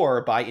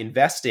 or by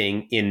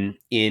investing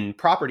in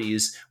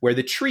properties where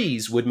the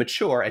trees would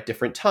mature at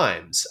different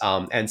times.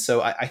 And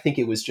so I think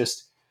it was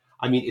just,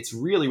 it's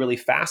really, really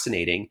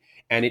fascinating.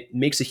 And it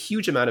makes a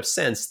huge amount of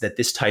sense that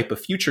this type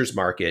of futures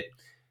market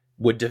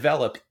would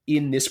develop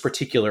in this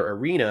particular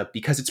arena,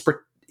 because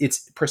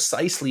it's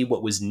precisely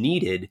what was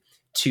needed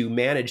to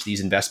manage these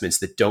investments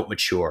that don't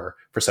mature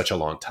for such a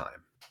long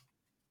time.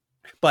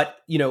 But,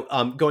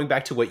 going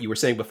back to what you were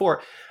saying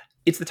before,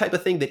 it's the type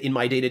of thing that in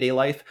my day-to-day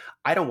life,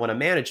 I don't want to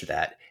manage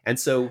that. And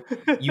so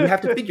you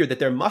have to figure that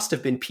there must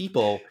have been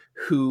people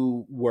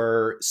who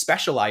were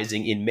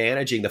specializing in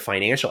managing the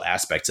financial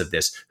aspects of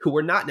this, who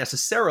were not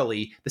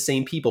necessarily the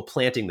same people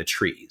planting the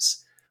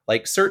trees.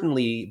 Like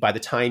certainly by the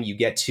time you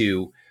get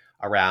to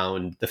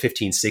around the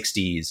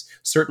 1560s,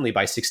 certainly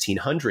by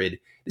 1600,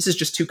 this is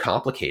just too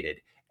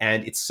complicated.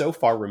 And it's so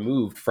far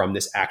removed from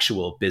this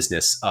actual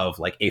business of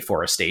like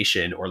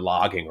afforestation or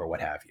logging or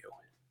what have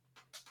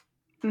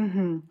you.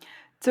 Mm-hmm.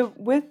 So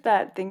with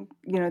that,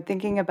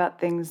 thinking about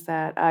things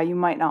that you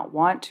might not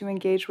want to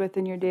engage with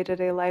in your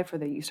day-to-day life, or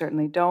that you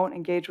certainly don't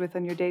engage with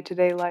in your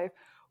day-to-day life,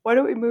 why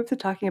don't we move to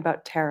talking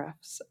about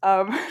tariffs?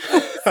 So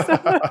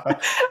a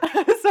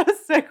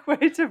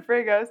segue to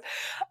bring us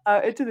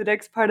into the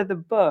next part of the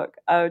book,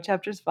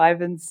 chapters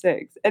 5 and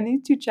 6. And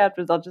these two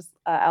chapters, I'll just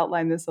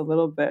outline this a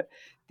little bit.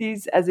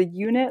 These, as a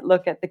unit,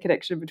 look at the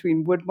connection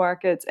between wood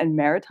markets and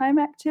maritime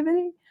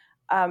activity.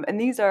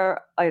 And these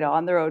are,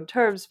 on their own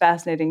terms,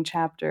 fascinating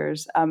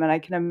chapters. And I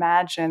can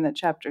imagine that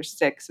chapter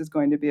 6 is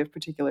going to be of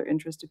particular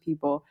interest to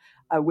people,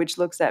 which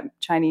looks at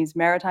Chinese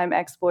maritime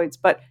exploits,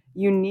 but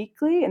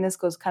uniquely, and this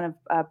goes kind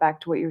of back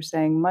to what you were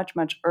saying much,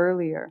 much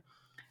earlier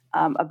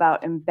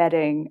about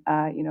embedding,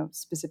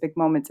 specific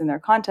moments in their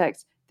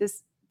context.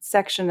 This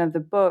section of the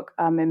book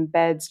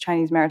embeds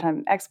Chinese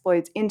maritime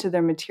exploits into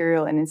their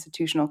material and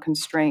institutional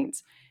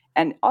constraints.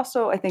 And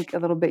also, I think a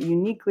little bit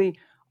uniquely,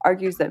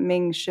 argues that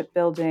Ming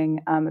shipbuilding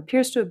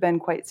appears to have been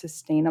quite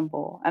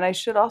sustainable. And I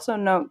should also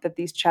note that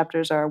these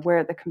chapters are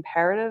where the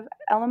comparative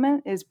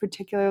element is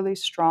particularly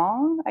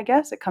strong, I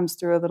guess. It comes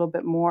through a little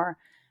bit more,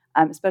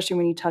 especially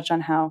when you touch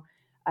on how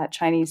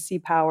Chinese sea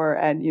power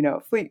and,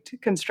 fleet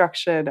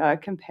construction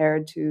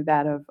compared to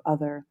that of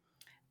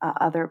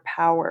other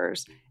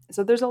powers.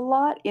 So there's a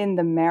lot in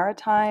the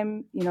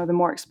maritime, the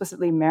more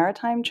explicitly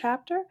maritime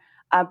chapter.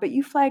 But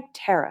you flagged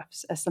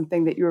tariffs as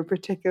something that you were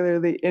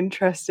particularly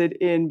interested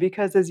in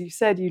because, as you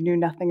said, you knew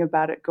nothing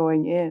about it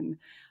going in.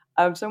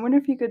 So I wonder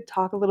if you could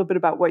talk a little bit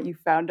about what you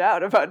found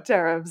out about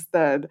tariffs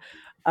then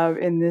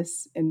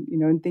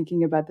in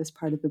thinking about this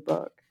part of the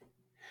book.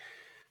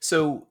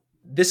 So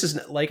this is,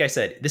 like I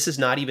said, this is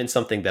not even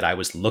something that I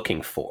was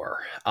looking for.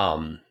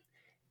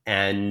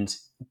 And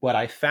what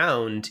I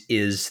found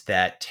is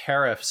that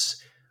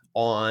tariffs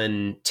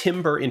on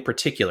timber in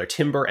particular,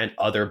 timber and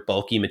other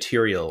bulky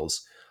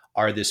materials,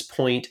 are this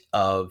point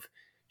of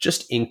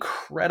just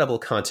incredible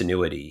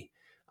continuity.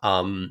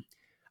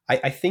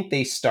 I think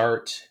they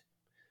start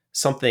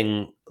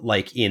something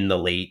like in the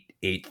late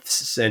 8th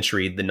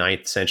century, the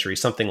 9th century,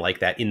 something like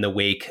that, in the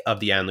wake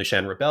of the An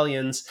Lushan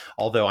rebellions,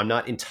 although I'm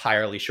not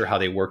entirely sure how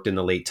they worked in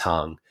the late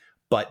Tang.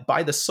 But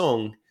by the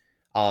Song,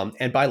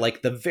 and by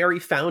like the very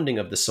founding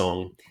of the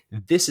Song,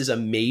 this is a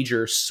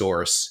major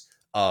source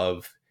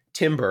of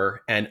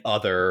timber and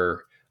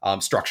other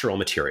structural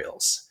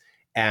materials.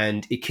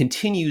 And it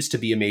continues to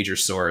be a major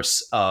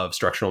source of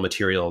structural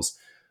materials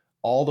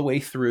all the way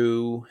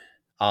through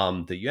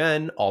the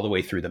Yuan, all the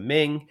way through the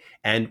Ming,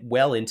 and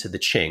well into the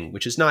Qing,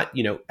 which is not,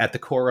 at the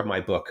core of my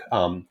book.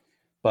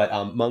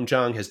 But Meng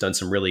Zhang has done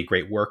some really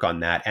great work on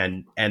that.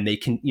 And they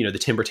can, the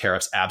timber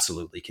tariffs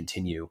absolutely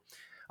continue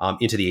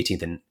into the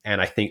 18th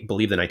and I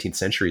believe the 19th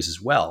centuries as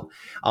well.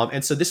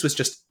 And so this was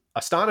just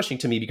astonishing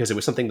to me because it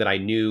was something that I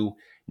knew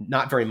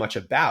not very much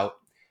about.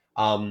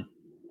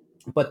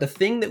 But the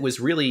thing that was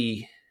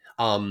really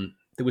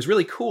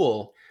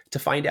cool to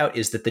find out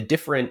is that the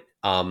different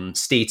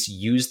states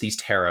use these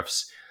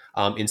tariffs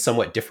in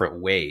somewhat different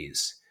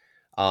ways.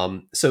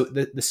 So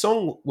the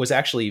Song was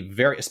actually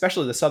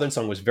especially the Southern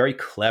Song was very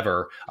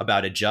clever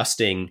about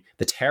adjusting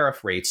the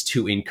tariff rates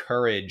to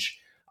encourage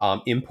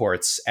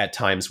imports at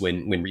times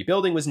when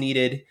rebuilding was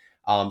needed.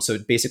 So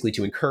basically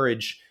to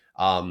encourage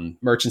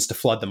merchants to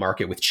flood the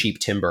market with cheap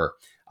timber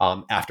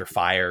after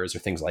fires or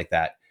things like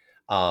that.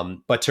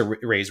 But to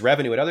raise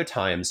revenue at other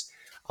times.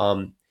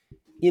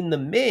 In the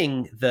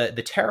Ming,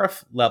 the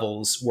tariff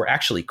levels were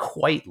actually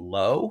quite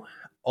low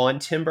on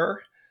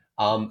timber,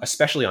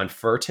 especially on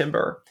fir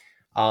timber.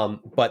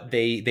 But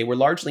they were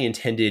largely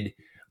intended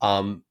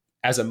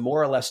as a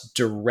more or less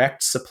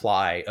direct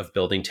supply of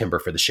building timber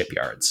for the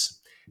shipyards.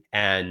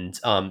 And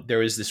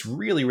there is this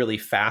really, really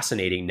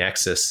fascinating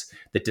nexus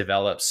that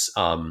develops,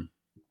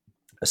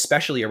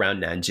 especially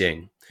around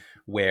Nanjing,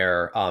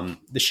 where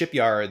the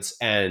shipyards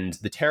and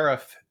the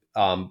tariff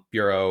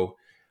bureau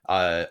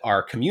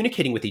are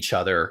communicating with each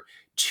other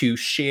to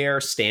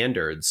share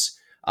standards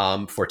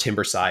for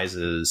timber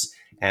sizes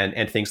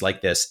and things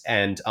like this.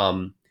 And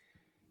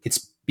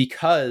it's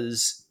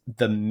because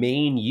the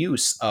main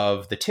use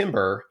of the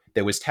timber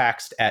that was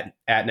taxed at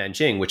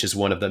Nanjing, which is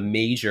one of the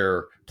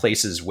major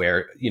places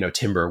where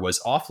timber was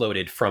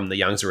offloaded from the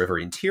Yangtze River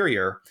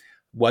interior,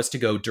 was to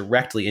go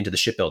directly into the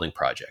shipbuilding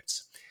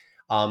projects.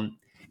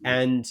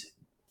 And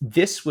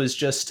this was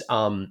just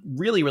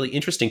really, really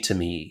interesting to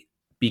me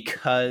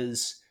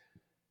because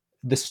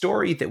the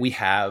story that we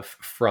have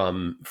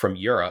from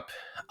Europe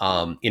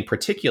in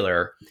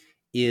particular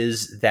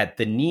is that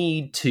the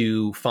need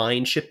to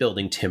find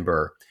shipbuilding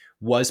timber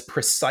was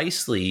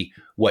precisely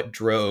what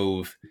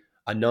drove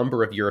a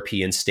number of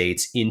European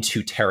states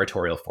into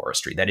territorial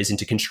forestry, that is,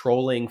 into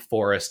controlling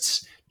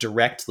forests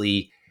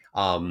directly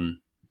and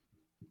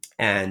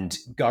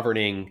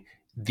governing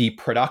the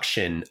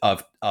production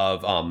of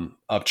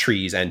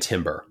trees and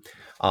timber.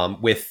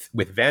 With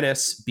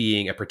Venice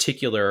being a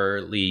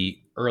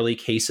particularly early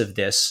case of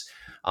this,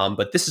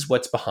 but this is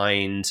what's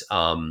behind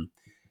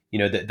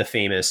the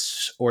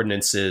famous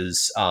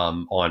ordinances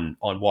on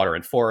water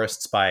and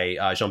forests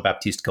by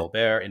Jean-Baptiste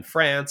Colbert in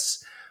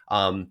France.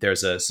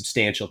 There's a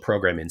substantial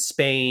program in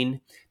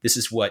Spain. This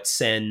is what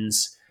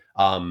sends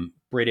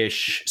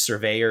British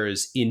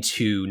surveyors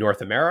into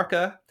North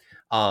America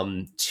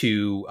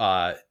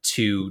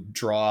to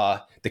draw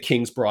the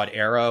King's Broad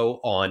arrow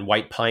on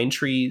white pine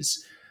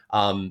trees,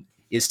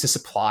 is to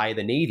supply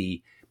the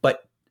Navy.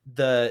 But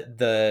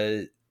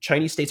the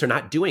Chinese states are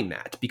not doing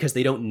that because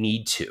they don't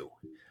need to.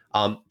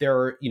 There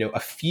are, a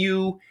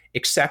few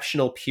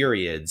exceptional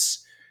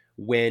periods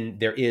when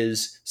there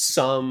is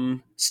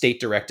some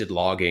state-directed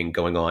logging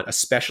going on,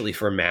 especially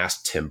for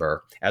mast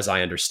timber, as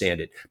I understand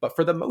it. But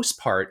for the most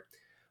part,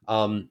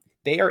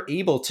 they are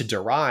able to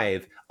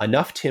derive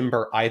enough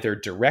timber either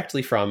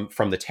directly from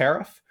the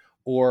tariff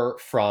or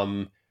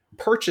from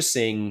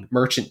purchasing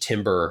merchant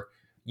timber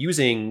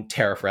using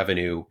tariff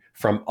revenue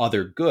from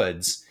other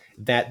goods,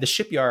 that the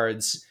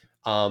shipyards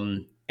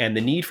and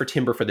the need for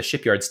timber for the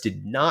shipyards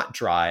did not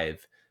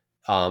drive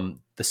the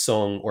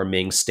Song or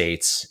Ming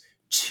states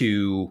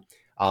to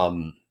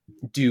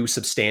do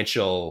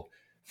substantial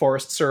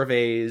forest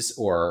surveys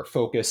or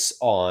focus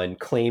on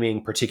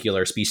claiming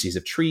particular species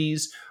of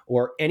trees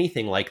or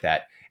anything like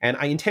that. And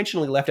I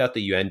intentionally left out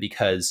the Yuan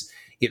because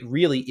it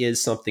really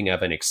is something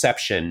of an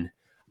exception,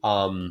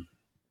 but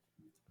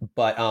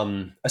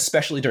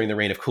especially during the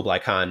reign of Kublai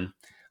Khan.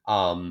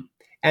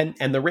 And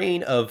the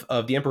reign of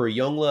the Emperor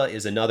Yongle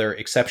is another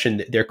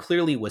exception. There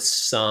clearly was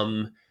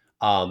some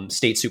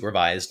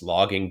state-supervised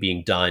logging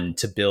being done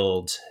to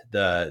build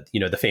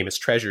the famous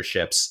treasure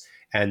ships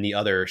and the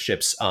other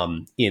ships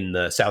in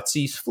the South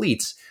Sea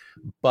fleets.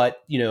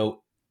 But,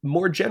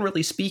 more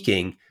generally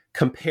speaking,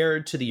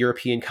 compared to the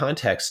European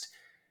context,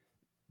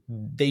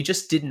 they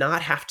just did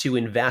not have to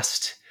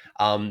invest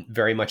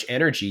very much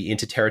energy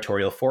into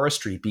territorial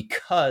forestry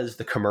because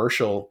the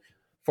commercial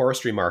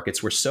forestry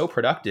markets were so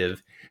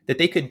productive that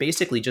they could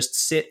basically just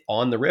sit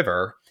on the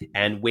river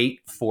and wait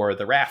for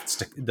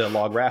the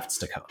log rafts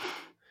to come.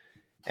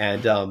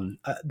 And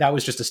that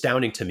was just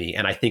astounding to me,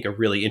 and I think a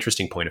really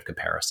interesting point of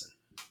comparison.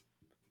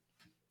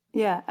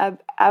 Yeah,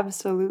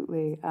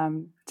 absolutely.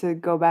 To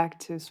go back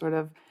to sort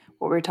of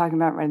what we were talking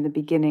about right in the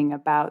beginning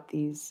about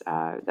this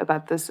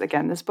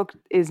again, this book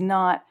is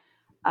not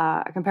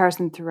a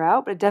comparison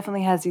throughout, but it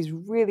definitely has these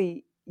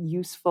really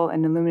useful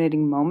and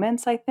illuminating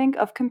moments, I think,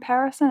 of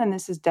comparison. And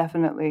this is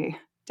definitely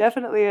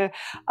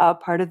a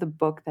part of the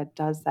book that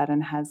does that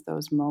and has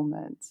those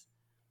moments.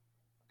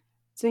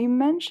 So you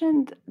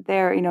mentioned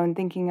there, in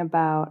thinking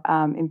about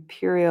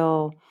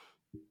imperial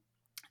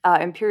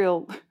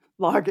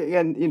logging,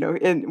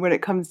 and when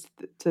it comes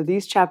to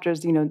these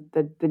chapters,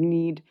 the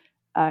need,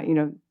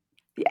 the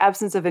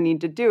absence of a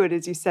need to do it,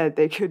 as you said,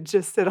 they could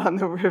just sit on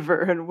the river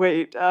and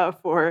wait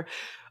for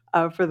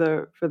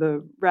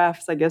the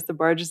rafts, I guess, the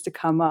barges to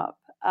come up.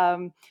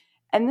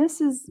 And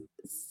this is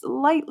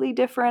slightly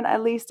different,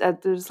 at least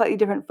there's a slightly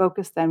different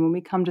focus then when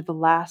we come to the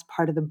last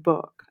part of the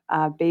book,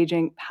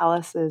 Beijing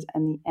Palaces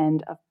and the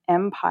End of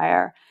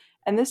Empire.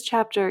 And this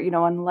chapter,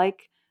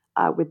 unlike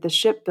with the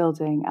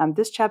shipbuilding,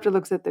 this chapter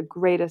looks at the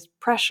greatest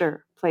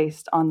pressure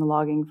placed on the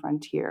logging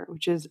frontier,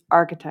 which is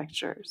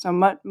architecture. So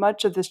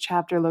much of this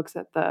chapter looks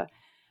at the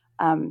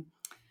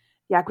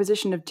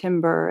acquisition of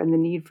timber and the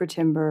need for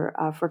timber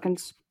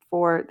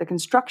for the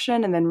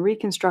construction and then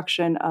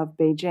reconstruction of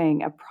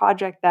Beijing, a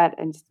project that,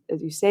 and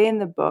as you say in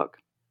the book,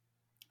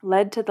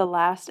 led to the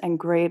last and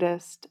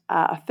greatest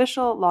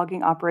official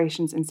logging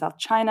operations in South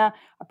China,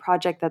 a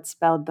project that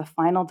spelled the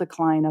final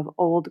decline of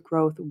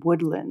old-growth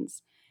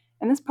woodlands.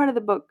 And this part of the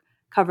book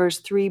covers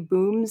three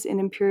booms in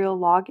imperial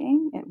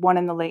logging, one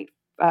in the late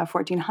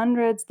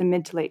 1400s, the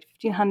mid to late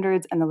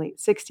 1500s, and the late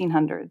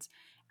 1600s,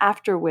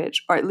 after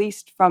which, or at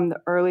least from the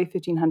early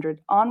 1500s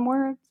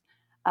onwards,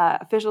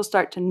 officials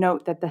start to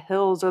note that the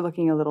hills are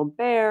looking a little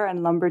bare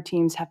and lumber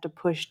teams have to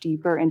push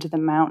deeper into the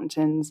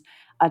mountains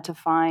to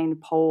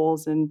find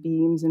poles and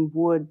beams and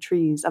wood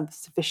trees of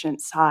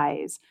sufficient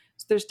size.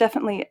 So there's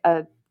definitely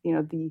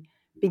the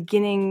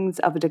beginnings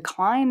of a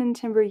decline in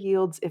timber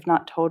yields, if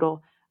not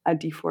total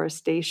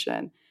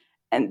deforestation.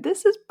 And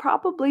this is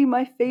probably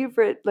my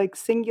favorite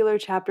singular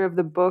chapter of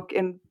the book,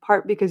 in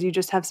part because you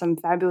just have some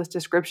fabulous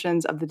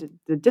descriptions of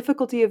the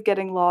difficulty of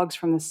getting logs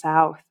from the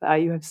south.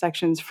 You have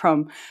sections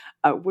from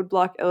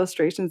woodblock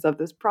illustrations of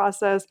this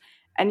process,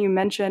 and you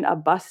mention a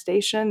bus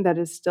station that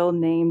is still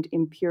named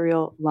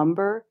Imperial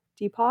Lumber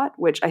Depot,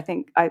 which I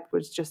think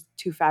was just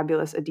too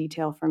fabulous a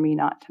detail for me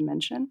not to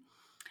mention.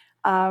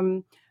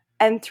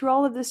 And through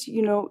all of this,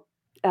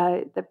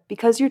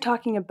 because you're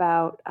talking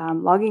about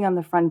logging on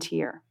the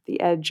frontier, the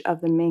edge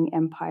of the Ming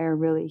Empire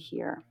really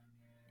here.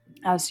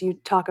 So you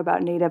talk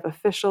about native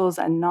officials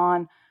and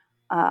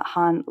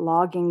Han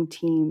logging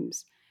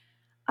teams.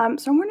 So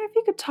I'm wondering if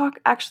you could talk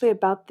actually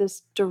about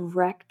this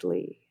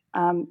directly,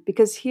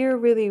 because here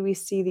really we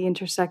see the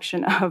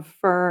intersection of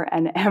fur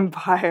and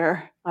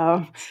empire,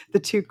 the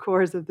two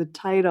cores of the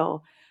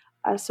title.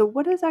 So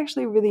what is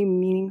actually really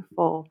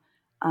meaningful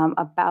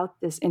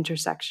about this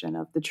intersection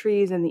of the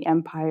trees and the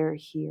empire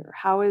here?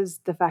 How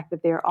is the fact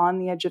that they're on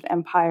the edge of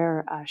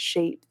empire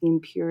shape the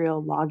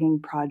imperial logging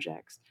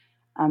projects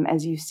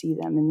as you see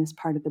them in this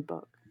part of the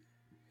book?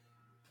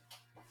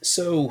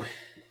 So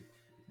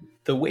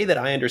the way that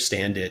I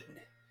understand it,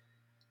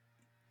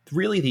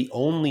 really the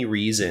only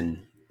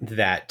reason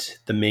that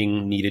the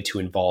Ming needed to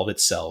involve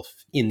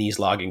itself in these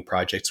logging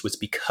projects was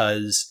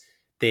because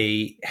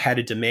they had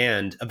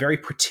a very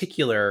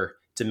particular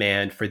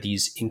demand for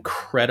these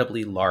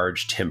incredibly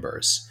large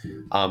timbers,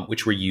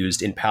 which were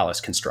used in palace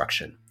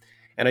construction.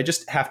 And I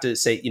just have to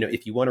say,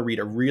 if you want to read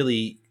a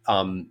really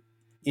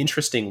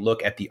interesting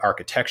look at the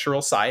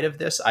architectural side of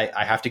this,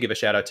 I have to give a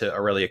shout out to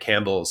Aurelia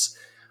Campbell's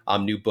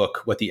new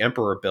book, What the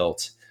Emperor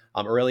Built.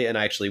 Aurelia and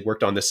I actually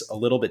worked on this a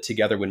little bit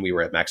together when we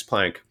were at Max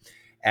Planck.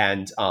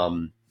 And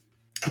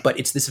but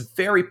it's this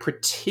very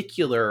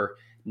particular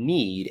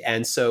need.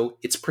 And so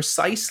it's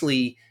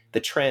precisely the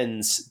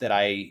trends that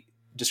I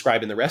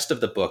describe in the rest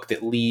of the book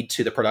that lead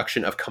to the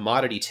production of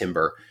commodity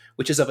timber,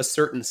 which is of a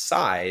certain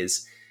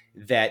size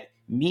that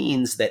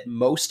means that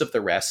most of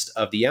the rest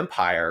of the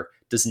empire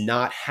does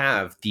not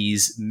have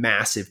these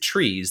massive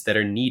trees that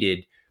are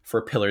needed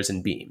for pillars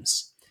and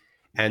beams.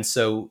 And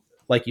so,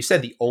 like you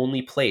said, the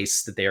only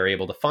place that they are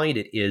able to find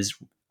it is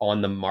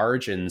on the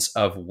margins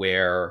of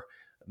where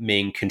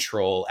Ming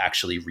control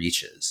actually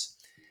reaches.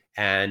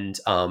 And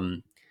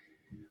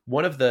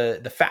one of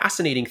the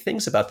fascinating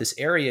things about this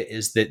area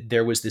is that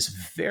there was this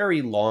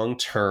very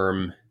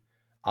long-term,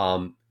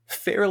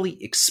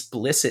 fairly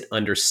explicit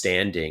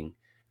understanding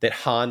that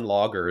Han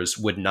loggers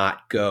would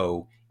not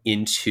go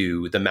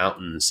into the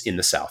mountains in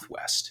the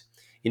southwest.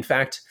 In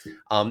fact,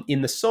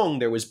 in the Song,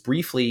 there was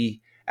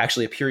briefly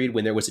actually a period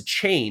when there was a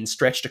chain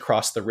stretched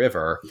across the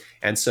river.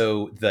 And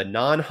so the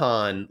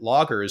non-Han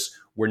loggers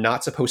were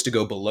not supposed to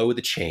go below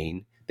the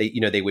chain.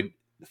 They would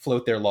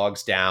float their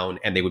logs down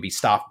and they would be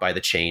stopped by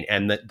the chain.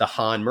 And the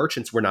Han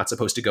merchants were not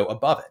supposed to go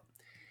above it.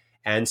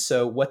 And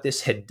so what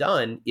this had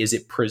done is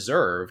it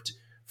preserved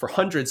for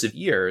hundreds of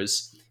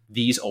years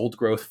these old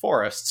growth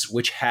forests,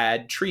 which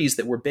had trees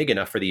that were big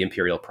enough for the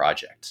imperial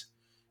project.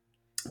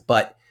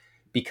 But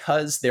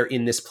because they're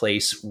in this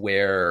place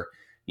where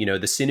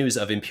the sinews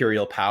of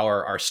imperial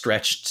power are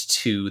stretched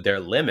to their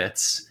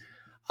limits,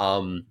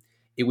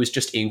 it was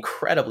just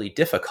incredibly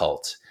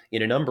difficult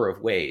in a number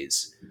of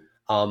ways.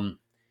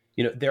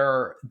 There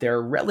are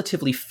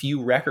relatively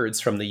few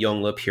records from the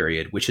Yongle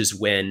period, which is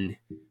when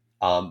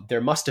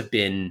there must have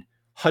been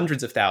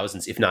hundreds of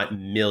thousands, if not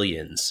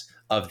millions,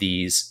 of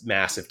these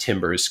massive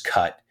timbers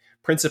cut,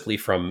 principally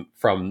from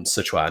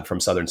Sichuan, from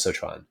southern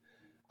Sichuan.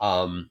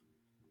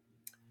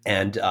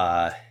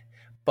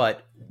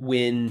 But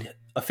when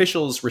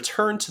officials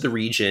returned to the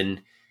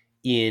region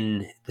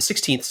in the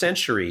 16th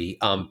century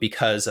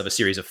because of a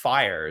series of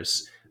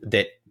fires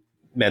that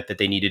meant that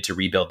they needed to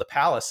rebuild the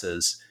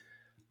palaces,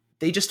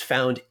 they just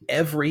found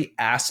every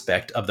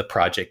aspect of the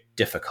project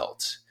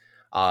difficult.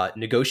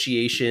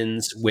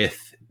 Negotiations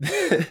with,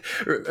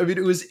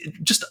 it was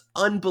just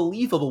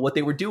unbelievable what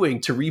they were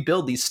doing to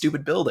rebuild these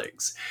stupid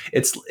buildings.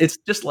 It's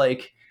just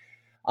like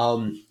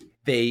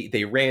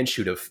they ran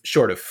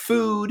short of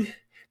food,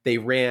 they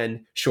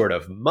ran short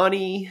of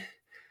money.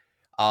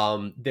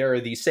 There are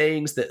these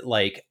sayings that,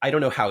 like, I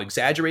don't know how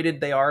exaggerated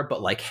they are,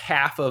 but like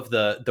half of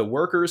the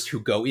workers who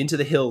go into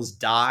the hills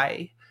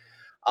die.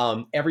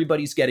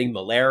 Everybody's getting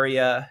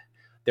malaria.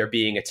 They're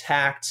being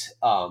attacked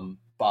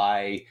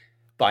by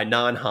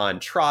non-Han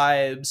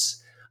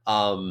tribes.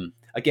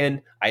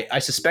 Again, I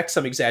suspect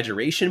some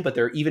exaggeration, but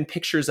there are even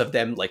pictures of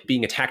them like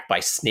being attacked by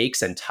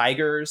snakes and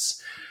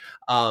tigers.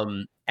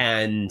 And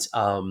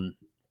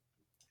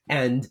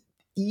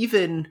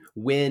even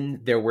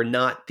when there were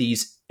not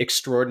these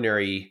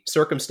extraordinary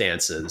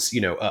circumstances,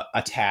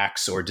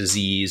 attacks or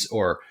disease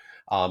or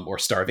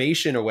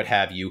starvation or what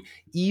have you,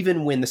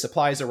 even when the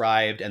supplies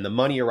arrived and the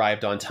money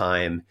arrived on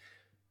time,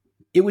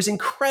 it was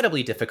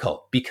incredibly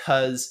difficult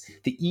because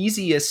the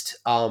easiest,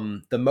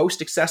 the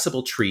most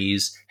accessible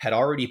trees had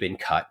already been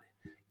cut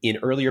in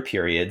earlier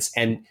periods,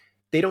 and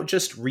they don't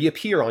just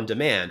reappear on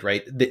demand,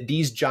 right?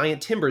 These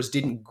giant timbers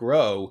didn't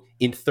grow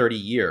in 30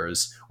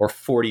 years or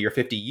 40 or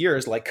 50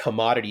 years like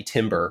commodity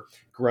timber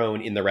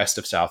grown in the rest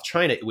of South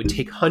China. It would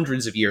take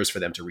hundreds of years for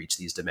them to reach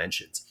these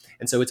dimensions.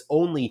 And so it's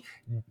only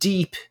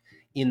deep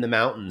in the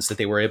mountains that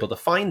they were able to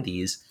find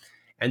these.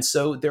 And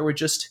so there were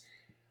just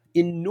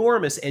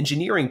enormous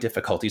engineering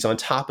difficulties on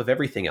top of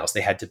everything else.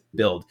 They had to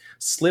build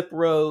slip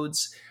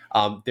roads.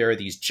 There are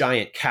these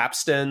giant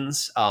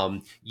capstans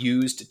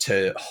used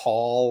to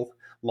haul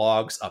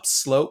logs up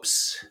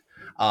slopes.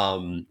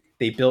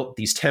 They built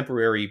these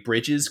temporary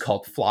bridges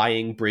called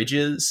flying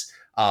bridges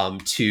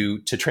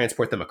to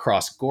transport them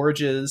across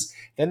gorges.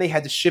 Then they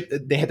had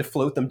to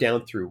float them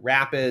down through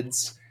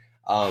rapids.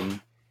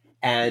 And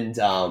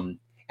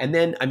And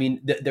then, I mean,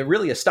 the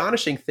really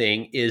astonishing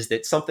thing is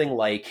that something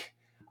like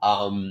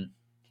 80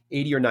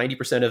 or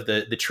 90% of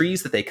the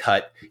trees that they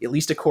cut, at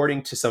least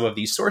according to some of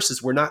these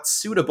sources, were not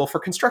suitable for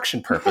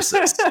construction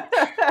purposes.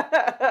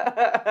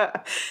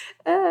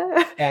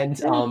 And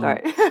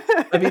Sorry.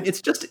 I mean,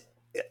 it's just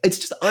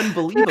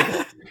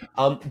unbelievable.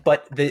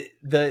 But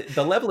the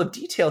level of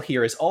detail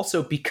here is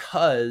also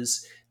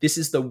because this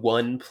is the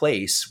one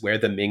place where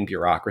the Ming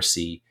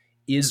bureaucracy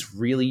is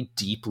really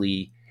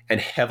deeply and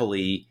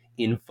heavily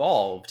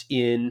involved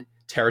in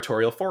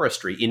territorial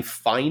forestry, in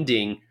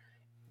finding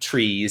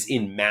trees,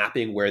 in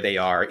mapping where they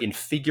are, in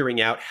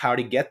figuring out how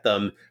to get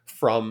them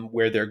from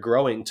where they're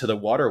growing to the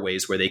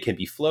waterways where they can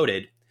be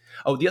floated.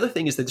 Oh, the other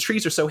thing is that the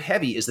trees are so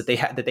heavy is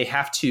that they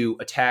have to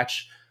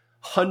attach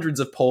hundreds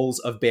of poles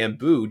of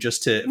bamboo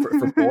just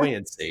for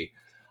buoyancy.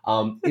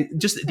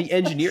 Just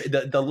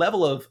the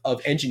level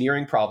of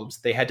engineering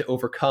problems they had to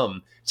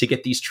overcome to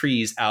get these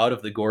trees out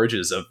of the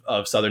gorges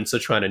of southern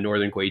Sichuan and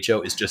northern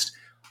Guizhou is just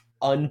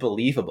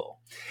unbelievable.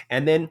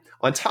 And then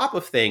on top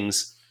of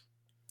things,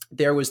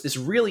 there was this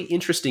really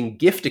interesting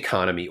gift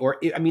economy,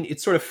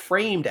 it's sort of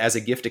framed as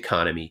a gift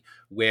economy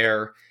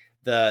where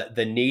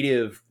the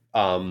native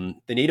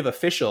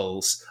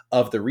officials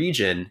of the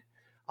region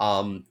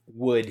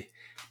would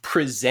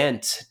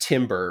present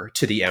timber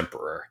to the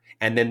emperor,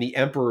 and then the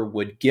emperor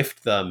would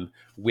gift them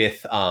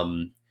with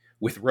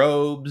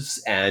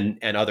robes and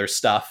other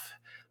stuff,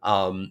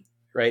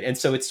 right? And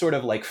so it's sort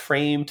of like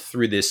framed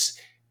through this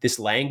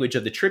language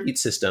of the tribute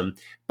system,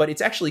 but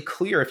it's actually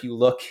clear if you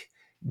look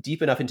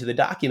deep enough into the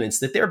documents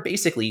that they're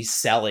basically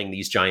selling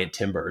these giant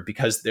timber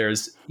because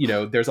there's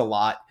a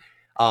lot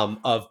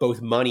of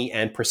both money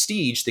and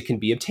prestige that can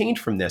be obtained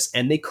from this,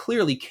 and they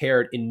clearly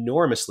cared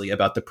enormously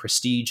about the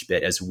prestige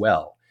bit as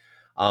well.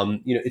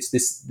 It's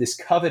this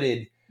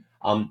coveted.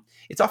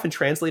 It's often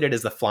translated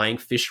as the flying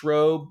fish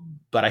robe,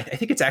 but I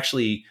think it's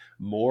actually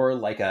more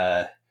like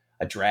a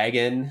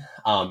dragon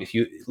if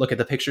you look at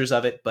the pictures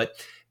of it.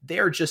 But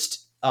they're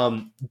just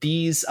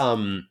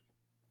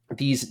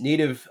these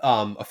native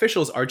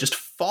officials are just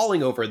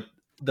falling over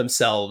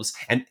themselves,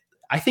 and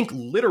I think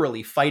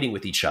literally fighting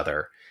with each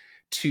other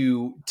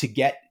to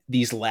get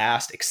these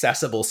last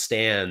accessible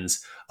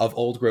stands of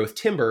old growth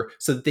timber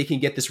so that they can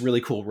get this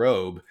really cool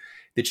robe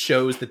that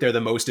shows that they're the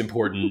most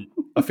important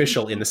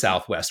official in the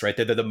Southwest, right?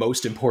 They're the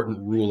most important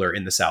ruler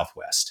in the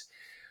Southwest.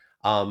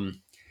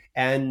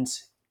 And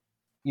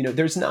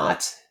there's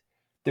not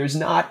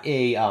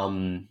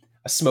a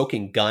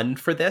smoking gun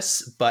for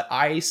this, but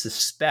I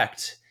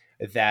suspect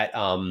that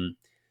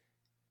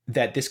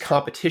that this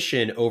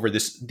competition over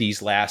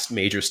these last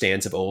major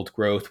stands of old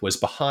growth was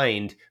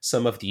behind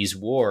some of these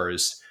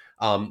wars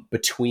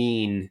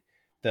between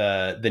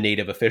the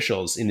native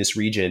officials in this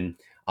region,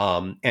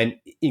 and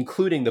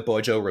including the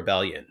Bozhou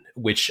Rebellion,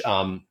 which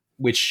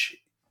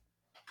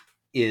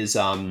is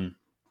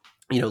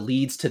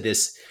leads to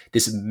this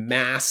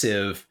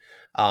massive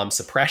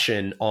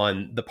suppression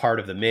on the part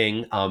of the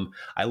Ming.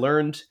 I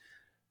learned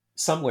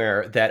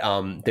somewhere that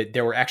that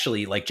there were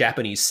actually like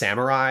Japanese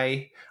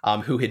samurai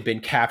who had been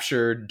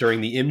captured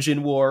during the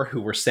Imjin War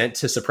who were sent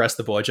to suppress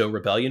the Bozhou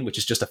Rebellion, which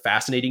is just a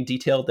fascinating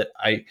detail that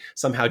I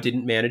somehow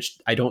didn't manage,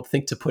 I don't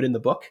think, to put in the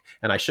book,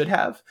 and I should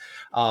have.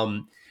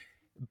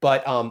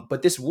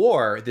 But this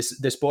war, this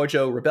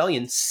Bozhou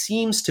Rebellion,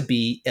 seems to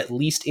be at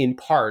least in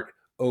part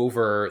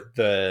over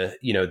the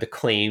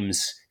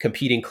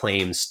competing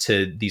claims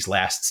to these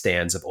last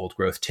stands of old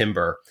growth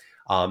timber,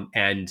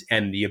 and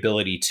the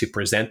ability to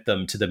present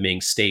them to the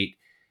Ming state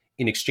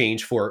in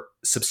exchange for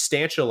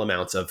substantial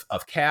amounts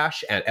of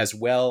cash, as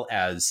well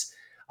as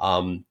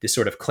this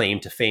sort of claim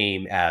to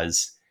fame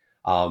as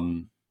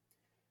as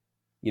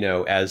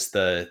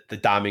the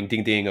Daming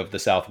Ding Ding of the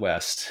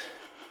Southwest.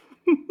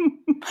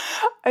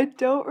 I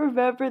don't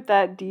remember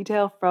that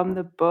detail from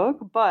the book,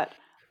 but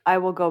I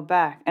will go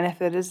back, and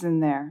if it is in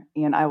there,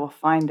 Ian, I will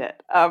find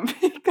it,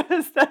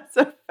 because that's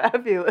a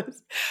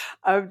fabulous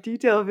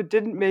detail. If it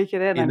didn't make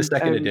it in the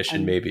second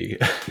edition, maybe.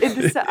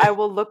 I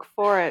will look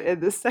for it in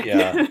the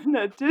second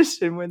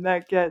edition when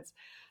that gets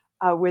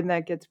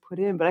put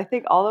in. But I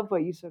think all of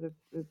what the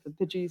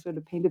picture you sort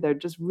of painted there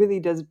just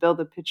really does build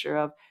a picture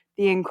of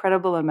the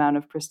incredible amount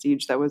of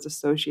prestige that was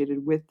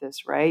associated with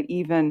this, right?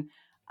 Even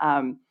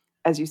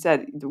as you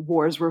said, the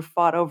wars were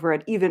fought over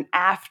it even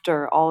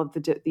after all of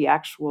the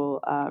actual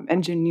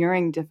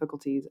engineering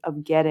difficulties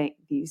of getting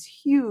these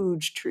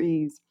huge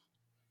trees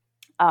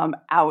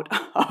out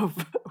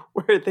of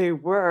where they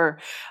were.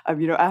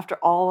 After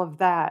all of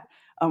that,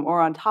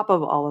 or on top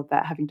of all of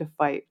that, having to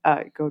fight,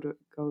 go to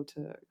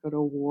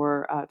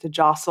war, to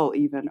jostle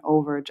even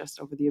over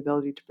the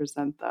ability to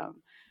present them,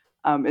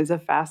 is a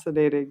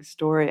fascinating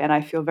story, and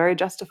I feel very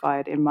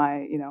justified in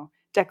my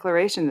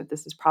declaration that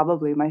this is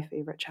probably my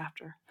favorite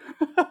chapter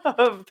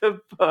of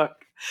the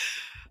book.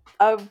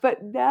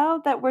 But now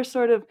that we're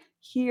sort of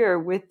here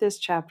with this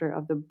chapter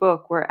of the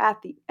book, we're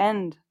at the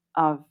end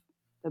of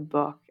the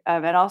book,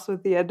 and also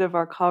at the end of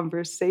our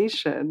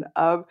conversation.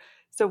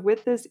 So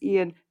with this,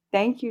 Ian,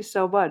 thank you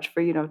so much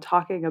for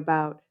talking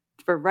about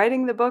for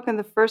writing the book,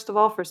 and first of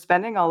all, for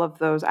spending all of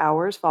those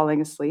hours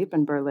falling asleep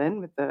in Berlin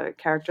with the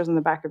characters on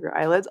the back of your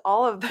eyelids,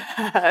 all of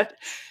that,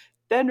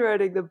 then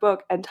writing the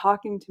book and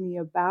talking to me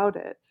about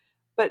it.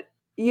 But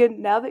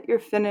Ian, now that you're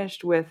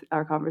finished with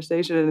our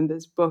conversation and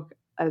this book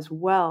as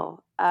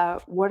well,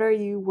 what are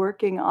you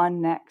working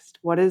on next?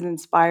 What is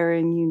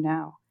inspiring you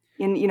now?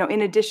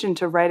 In addition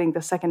to writing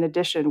the second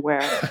edition, where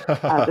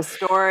the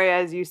story,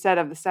 as you said,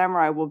 of the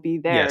samurai will be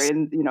there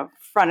in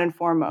front and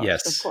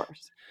foremost, of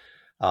course.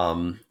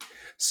 I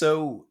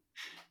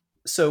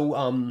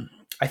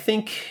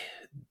think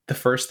the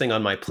first thing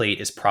on my plate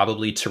is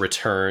probably to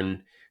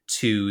return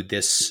to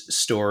this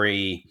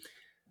story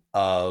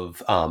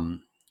of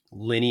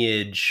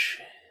lineage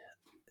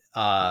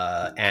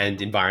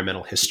and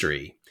environmental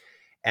history.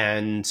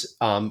 And,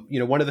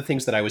 one of the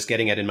things that I was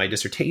getting at in my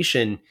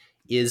dissertation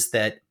is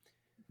that,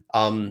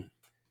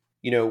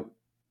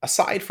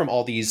 aside from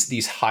all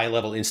these high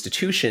level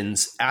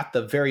institutions, at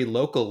the very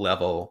local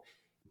level,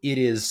 it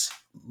is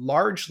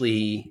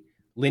largely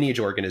lineage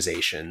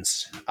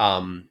organizations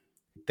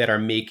that are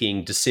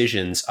making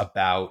decisions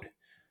about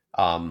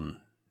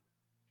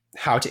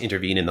how to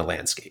intervene in the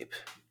landscape.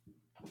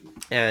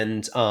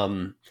 And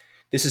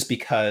this is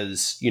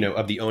because,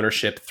 of the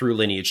ownership through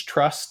lineage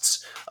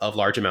trusts of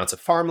large amounts of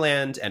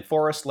farmland and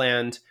forest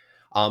land.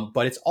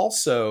 But it's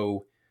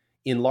also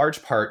in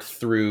large part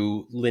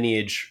through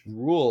lineage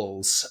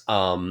rules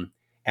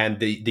and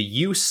the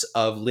use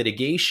of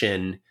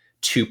litigation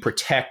to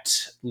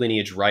protect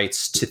lineage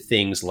rights to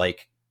things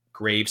like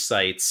grave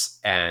sites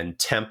and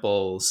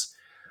temples,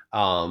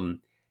 and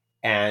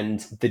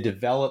the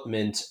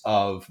development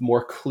of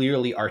more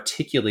clearly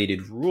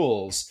articulated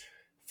rules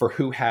for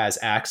who has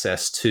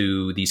access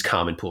to these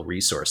common pool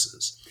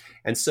resources.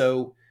 And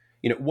so,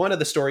 one of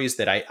the stories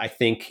that I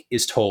think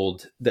is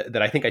told,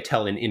 that I think I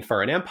tell in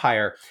Fur and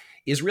Empire,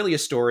 is really a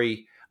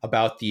story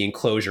about the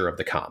enclosure of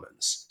the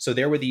commons. So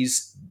there were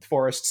these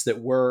forests that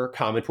were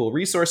common pool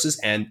resources,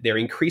 and they're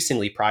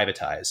increasingly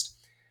privatized.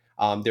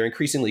 They're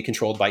increasingly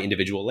controlled by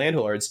individual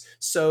landlords.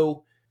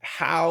 So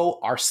how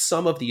are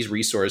some of these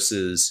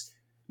resources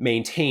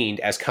maintained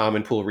as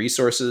common pool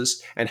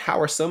resources, and how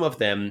are some of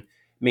them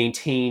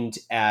maintained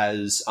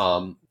as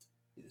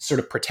sort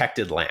of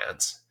protected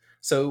lands?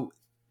 So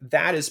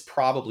that is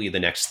probably the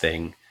next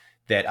thing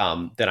that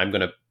I'm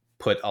going to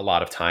put a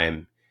lot of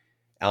time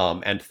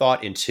and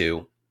thought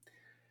into.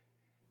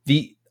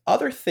 The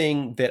other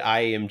thing that I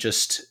am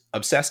just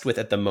obsessed with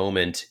at the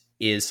moment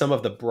is some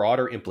of the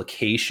broader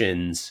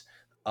implications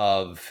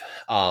of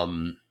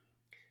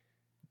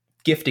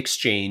gift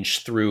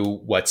exchange through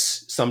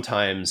what's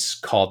sometimes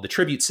called the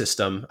tribute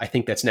system. I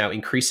think that's now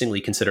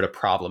increasingly considered a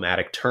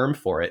problematic term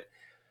for it.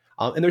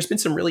 And there's been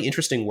some really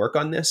interesting work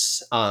on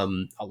this, a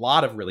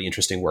lot of really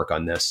interesting work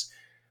on this.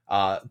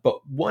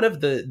 But one of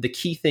the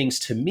key things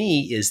to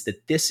me is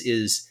that this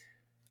is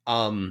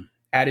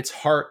at its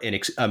heart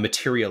a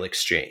material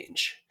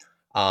exchange.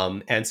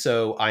 And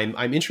so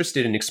I'm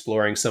interested in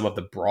exploring some of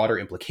the broader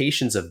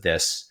implications of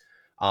this,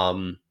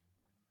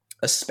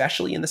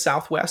 especially in the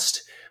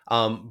Southwest,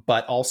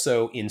 but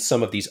also in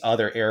some of these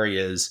other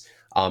areas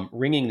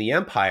ringing the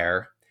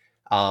empire,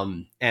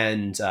 and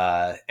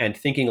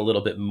thinking a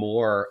little bit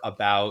more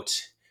about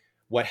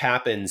what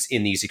happens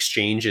in these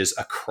exchanges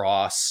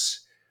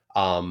across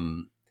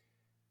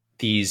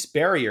these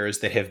barriers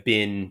that have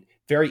been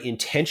very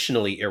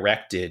intentionally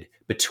erected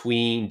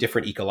between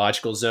different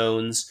ecological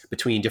zones,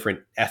 between different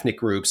ethnic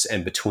groups,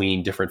 and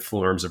between different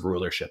forms of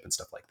rulership and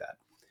stuff like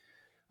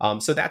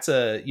that. So that's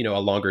a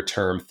longer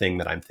term thing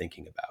that I'm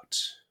thinking about.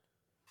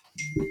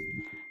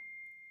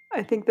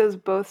 I think those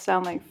both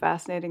sound like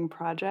fascinating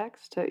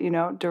projects to,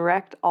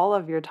 direct all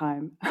of your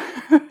time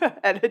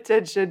and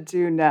attention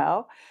to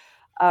now.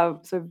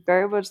 So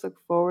very much look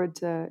forward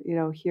to,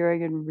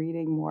 hearing and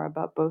reading more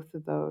about both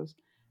of those.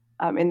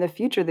 In the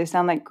future, they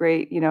sound like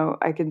great,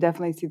 I can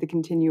definitely see the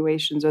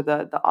continuations, or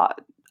the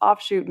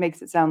offshoot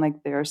makes it sound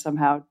like they're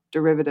somehow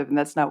derivative, and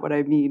that's not what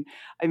I mean.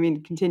 I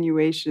mean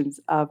continuations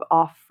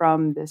off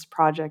from this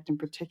project in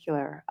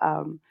particular.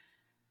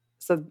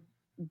 So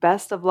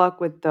best of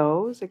luck with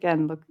those.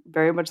 Again,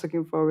 very much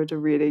looking forward to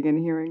reading and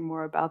hearing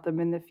more about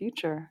them in the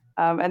future.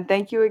 And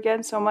thank you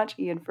again so much,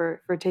 Ian, for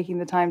taking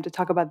the time to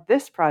talk about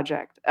this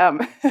project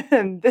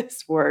and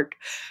this work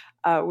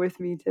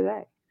with me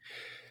today.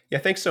 Yeah,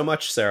 thanks so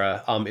much,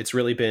 Sarah. It's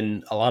really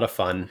been a lot of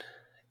fun,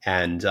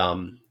 and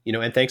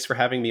and thanks for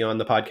having me on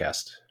the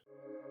podcast.